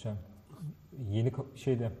vardı geçen. Yeni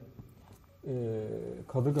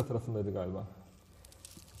Kadırga tarafındaydı galiba.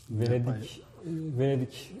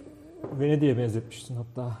 Venedik'e benzetmiştin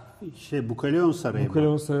hatta. Bukaleon Sarayı.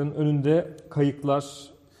 Bukaleon Sarayı'nın önünde kayıklar,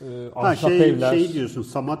 ahşap evler. Şey diyorsun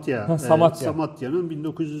Samatya. Samatya'nın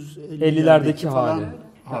 1950'lerdeki hali.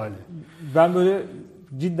 Ben böyle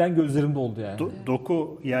cidden gözlerim doldu yani.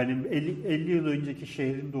 Doku yani 50 yıl önceki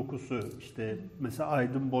şehrin dokusu işte mesela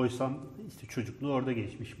Aydın Boysan işte çocukluğu orada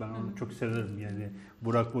geçmiş. Ben onu çok severim yani.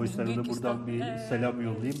 Burak Boysan'a da buradan bir selam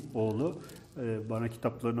yollayayım oğlu. Bana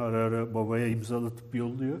kitaplarını ara ara babaya imzalatıp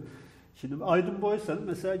yolluyor. Şimdi Aydın Boysan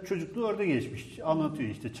mesela çocukluğu orada geçmiş. Anlatıyor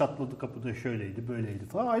işte çatladı kapıda şöyleydi böyleydi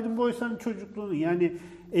falan. Aydın Boysan'ın çocukluğunu yani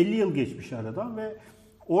 50 yıl geçmiş aradan ve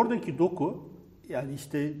oradaki doku yani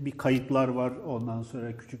işte bir kayıklar var ondan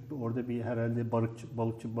sonra küçük orada bir herhalde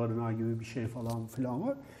balıkçı barınağı gibi bir şey falan filan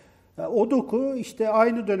var. Yani o doku işte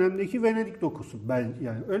aynı dönemdeki Venedik dokusu. Ben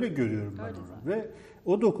yani öyle görüyorum ben onu. Ve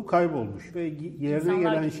o doku kaybolmuş ve yerine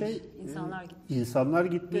gelen şey insanlar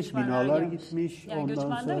gitmiş, binalar gitmiş. Yani ondan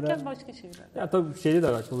göçmen sonra derken başka şeyler. Ya tabii şeyle de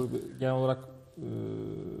alakalı genel olarak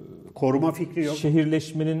koruma fikri yok.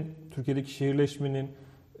 Türkiye'deki şehirleşmenin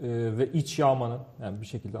ve iç yağmanın, yani bir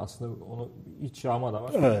şekilde aslında onu iç yağma da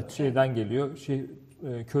var. Evet. Şeyden geliyor,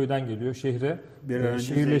 köyden geliyor şehre,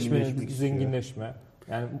 şehirleşme, zenginleşme.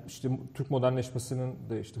 Yani işte Türk modernleşmesinin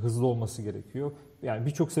de işte hızlı olması gerekiyor. Yani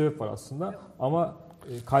birçok sebep var aslında ama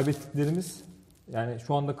kaybettiklerimiz, yani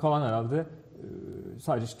şu anda kalan herhalde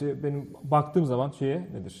sadece işte benim baktığım zaman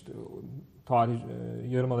nedir işte tarih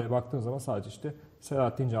Yarımada'ya baktığım zaman sadece işte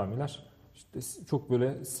Selahattin camiler, işte çok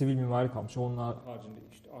böyle sivil mimari kalmış. Onun haricinde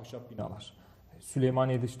işte ahşap binalar.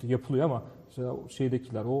 Süleymaniye'de işte yapılıyor ama mesela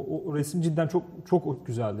şeydekiler, o resim cidden çok çok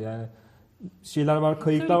güzeldi yani. Şeyler var,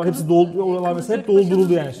 kayıklar var, hepsi doldu, oralar mesela hep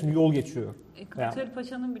dolduruldu yani, şimdi yol geçiyor. Kılıçdaroğlu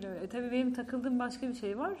Paşa'nın bile öyle. Tabii benim takıldığım başka bir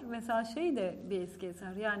şey var. Mesela de bir eski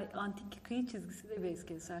eser. Yani antik kıyı çizgisi de bir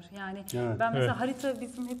eski eser. Yani ben mesela harita,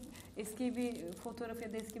 bizim hep eski bir fotoğraf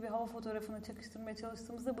ya da eski bir hava fotoğrafını çakıştırmaya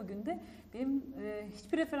çalıştığımızda bugün de benim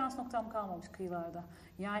hiçbir referans noktam kalmamış kıyılarda.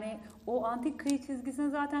 Yani o antik kıyı çizgisini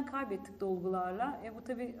zaten kaybettik dolgularla. Bu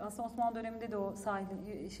tabii aslında Osmanlı döneminde de o sahil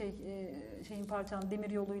şeyin parçalanması, demir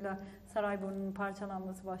yoluyla Sarayburnu'nun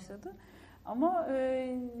parçalanması başladı. Ama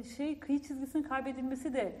kıyı çizgisinin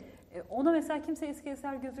kaybedilmesi de ona mesela kimse eski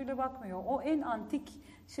eser gözüyle bakmıyor. O en antik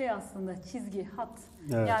aslında çizgi, hat.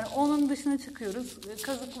 Evet. Yani onun dışına çıkıyoruz.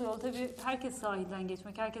 Kazıklı yol, tabii herkes sahilden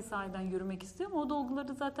geçmek, herkes sahilden yürümek istiyor ama o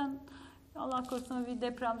dolguları zaten Allah korusun bir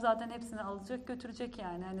deprem zaten hepsini alacak, götürecek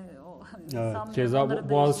yani. Hani o evet. Keza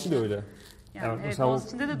Boğaziçi de öyle. Yani mesela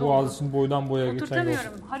Boğaziçi'nin boydan boya geçen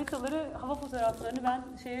oturtamıyorum. Haritaları, hava fotoğraflarını ben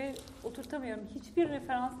oturtamıyorum. Hiçbir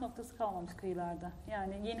referans noktası kalmamış kıyılarda.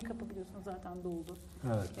 Yani Yenikapı biliyorsunuz zaten doldu.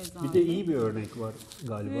 Evet. Bir de iyi bir örnek var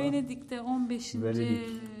galiba. Venedik'te 15. Venedik.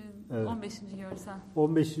 Evet. 15. görsel.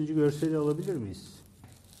 15. görseli alabilir miyiz?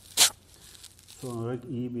 Son olarak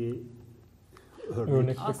iyi bir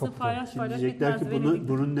örnek. Aslında paylaş diyecekler ki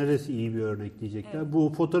bunun neresi iyi bir örnek diyecekler. Evet. Bu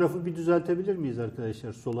fotoğrafı bir düzeltebilir miyiz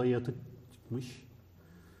arkadaşlar? Sola yatık çıkmış.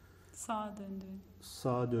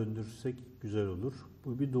 Sağa döndürsek güzel olur.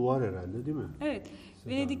 Bu bir duvar herhalde değil mi? Evet.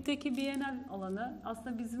 Seda. Venedik'teki Bienal alanı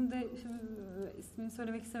aslında bizim de, şimdi ismini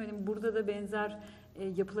söylemek istemedim, burada da benzer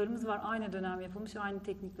yapılarımız var. Aynı dönem yapılmış, aynı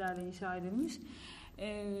tekniklerle inşa edilmiş.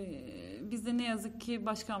 Bizde ne yazık ki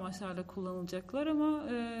başka amaçlarla kullanılacaklar ama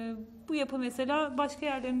bu yapı mesela başka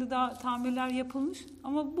yerlerinde daha tamirler yapılmış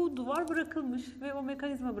ama bu duvar bırakılmış ve o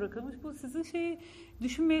mekanizma bırakılmış. Bu sizi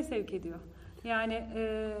düşünmeye sevk ediyor. Yani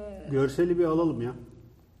görseli bir alalım ya.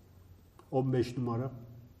 15 numara.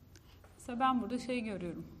 Mesela ben burada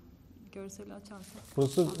görüyorum. Görseli açarsak.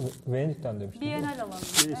 Burası Venedik'ten demiştim. Bienal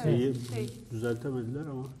alanı. Düzeltemediler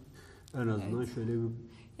ama en azından şöyle bir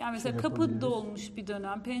yani mesela kapı dolmuş bir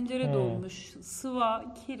dönem, pencere dolmuş,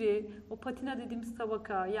 sıva, kiri, o patina dediğimiz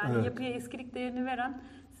tabaka, yani yapıya eskilik değerini veren,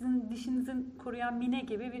 sizin dişinizin koruyan mine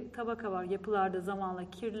gibi bir tabaka var yapılarda, zamanla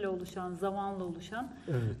kirli oluşan, zamanla oluşan.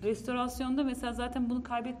 Evet. Restorasyonda mesela zaten bunu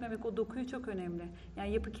kaybetmemek, o dokuyu çok önemli.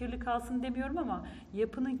 Yani yapı kirli kalsın demiyorum ama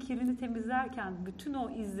yapının kirini temizlerken bütün o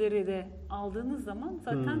izleri de aldığınız zaman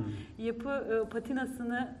zaten yapı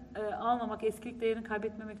patinasını almamak, eskilik değerini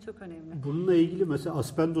kaybetmemek çok önemli. Bununla ilgili mesela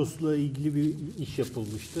Aspendos'la ilgili bir iş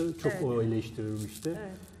yapılmıştı. Çok o eleştirilmişti.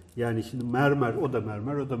 Evet. Yani şimdi mermer, o da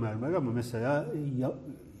mermer ama mesela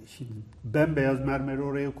şimdi bembeyaz mermeri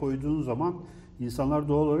oraya koyduğun zaman insanlar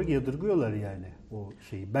doğal olarak yadırgıyorlar yani o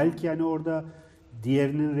şeyi. Belki yani orada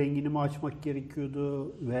diğerinin rengini mi açmak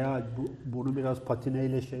gerekiyordu veya bunu biraz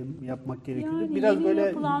patineyle yapmak gerekiyordu. Yani biraz yeni böyle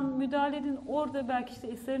yapılan müdahalenin orada belki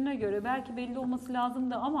eserine göre belki belli olması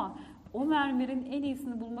lazımdı ama o mermerin en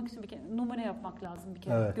iyisini bulmak için bir kere numune yapmak lazım bir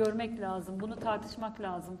kere. Evet. Görmek lazım, bunu tartışmak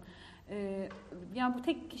lazım. Yani bu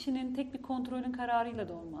tek kişinin, tek bir kontrolün kararıyla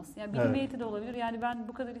da olmaz. Yani bilim heyeti de olabilir. Yani ben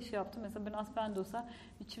bu kadar iş yaptım. Mesela ben Aspendos'a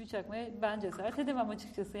bir çivi çakmaya ben cesaret edemem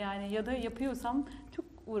açıkçası. Yani ya da yapıyorsam çok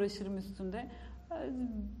uğraşırım üstünde.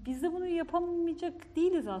 Biz de bunu yapamayacak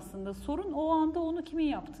değiliz aslında. Sorun o anda onu kimin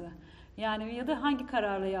yaptığı. Yani ya da hangi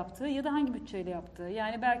kararla yaptığı ya da hangi bütçeyle yaptığı.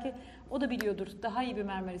 Yani belki o da biliyordur. Daha iyi bir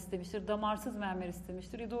mermer istemiştir. Damarsız mermer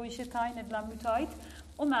istemiştir. Ya da o işe tayin edilen müteahhit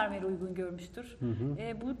o mermeri uygun görmüştür.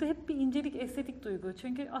 Burada hep bir incelik, estetik duygu.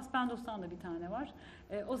 Çünkü Aspendos'tan da bir tane var.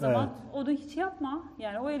 O zaman onu hiç yapma.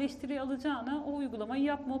 Yani o eleştiriyi alacağına o uygulamayı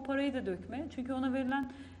yapma, o parayı da dökme. Çünkü ona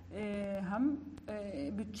verilen hem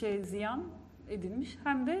bütçe ziyan edilmiş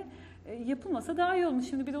hem de yapılmasa daha iyi olmuş.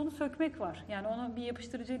 Şimdi bir de onu sökmek var. Yani onu bir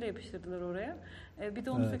yapıştırıcıyla yapıştırdılar oraya. Bir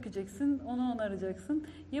de onu sökeceksin, onu onaracaksın.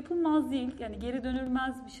 Yapılmaz değil. Yani geri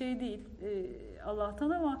dönülmez bir şey değil Allah'tan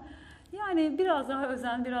ama yani biraz daha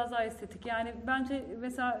özen, biraz daha estetik. Yani bence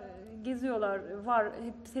mesela geziyorlar, var,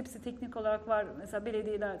 hepsi teknik olarak var. Mesela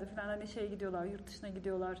belediyelerde falan hani gidiyorlar, yurt dışına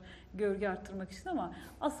gidiyorlar görgü arttırmak için, ama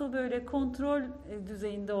asıl böyle kontrol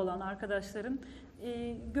düzeyinde olan arkadaşların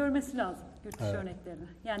görmesi lazım yurt dışı örneklerini.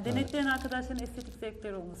 Yani denetleyen arkadaşların estetik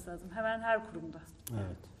zevkleri olması lazım. Hemen her kurumda.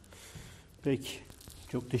 Evet. Peki.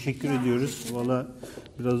 Çok teşekkür ediyoruz. Valla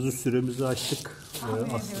biraz da süremizi açtık.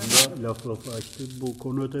 Aslında lafı açtık. Bu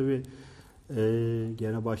konu tabii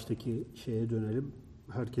gene baştaki şeye dönelim.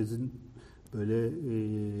 Herkesin böyle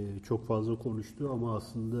çok fazla konuştuğu ama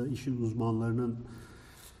aslında işin uzmanlarının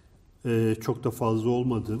çok da fazla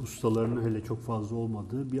olmadığı, ustalarının hele çok fazla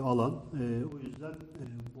olmadığı bir alan. O yüzden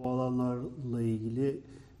bu alanlarla ilgili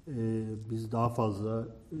biz daha fazla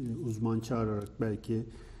uzman çağırarak belki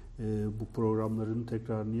bu programların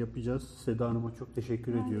tekrarını yapacağız. Seda Hanım'a çok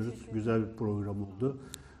teşekkür ediyoruz. Güzel bir program oldu.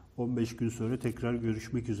 15 gün sonra tekrar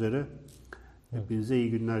görüşmek üzere. Hepinize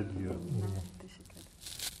iyi günler diliyorum.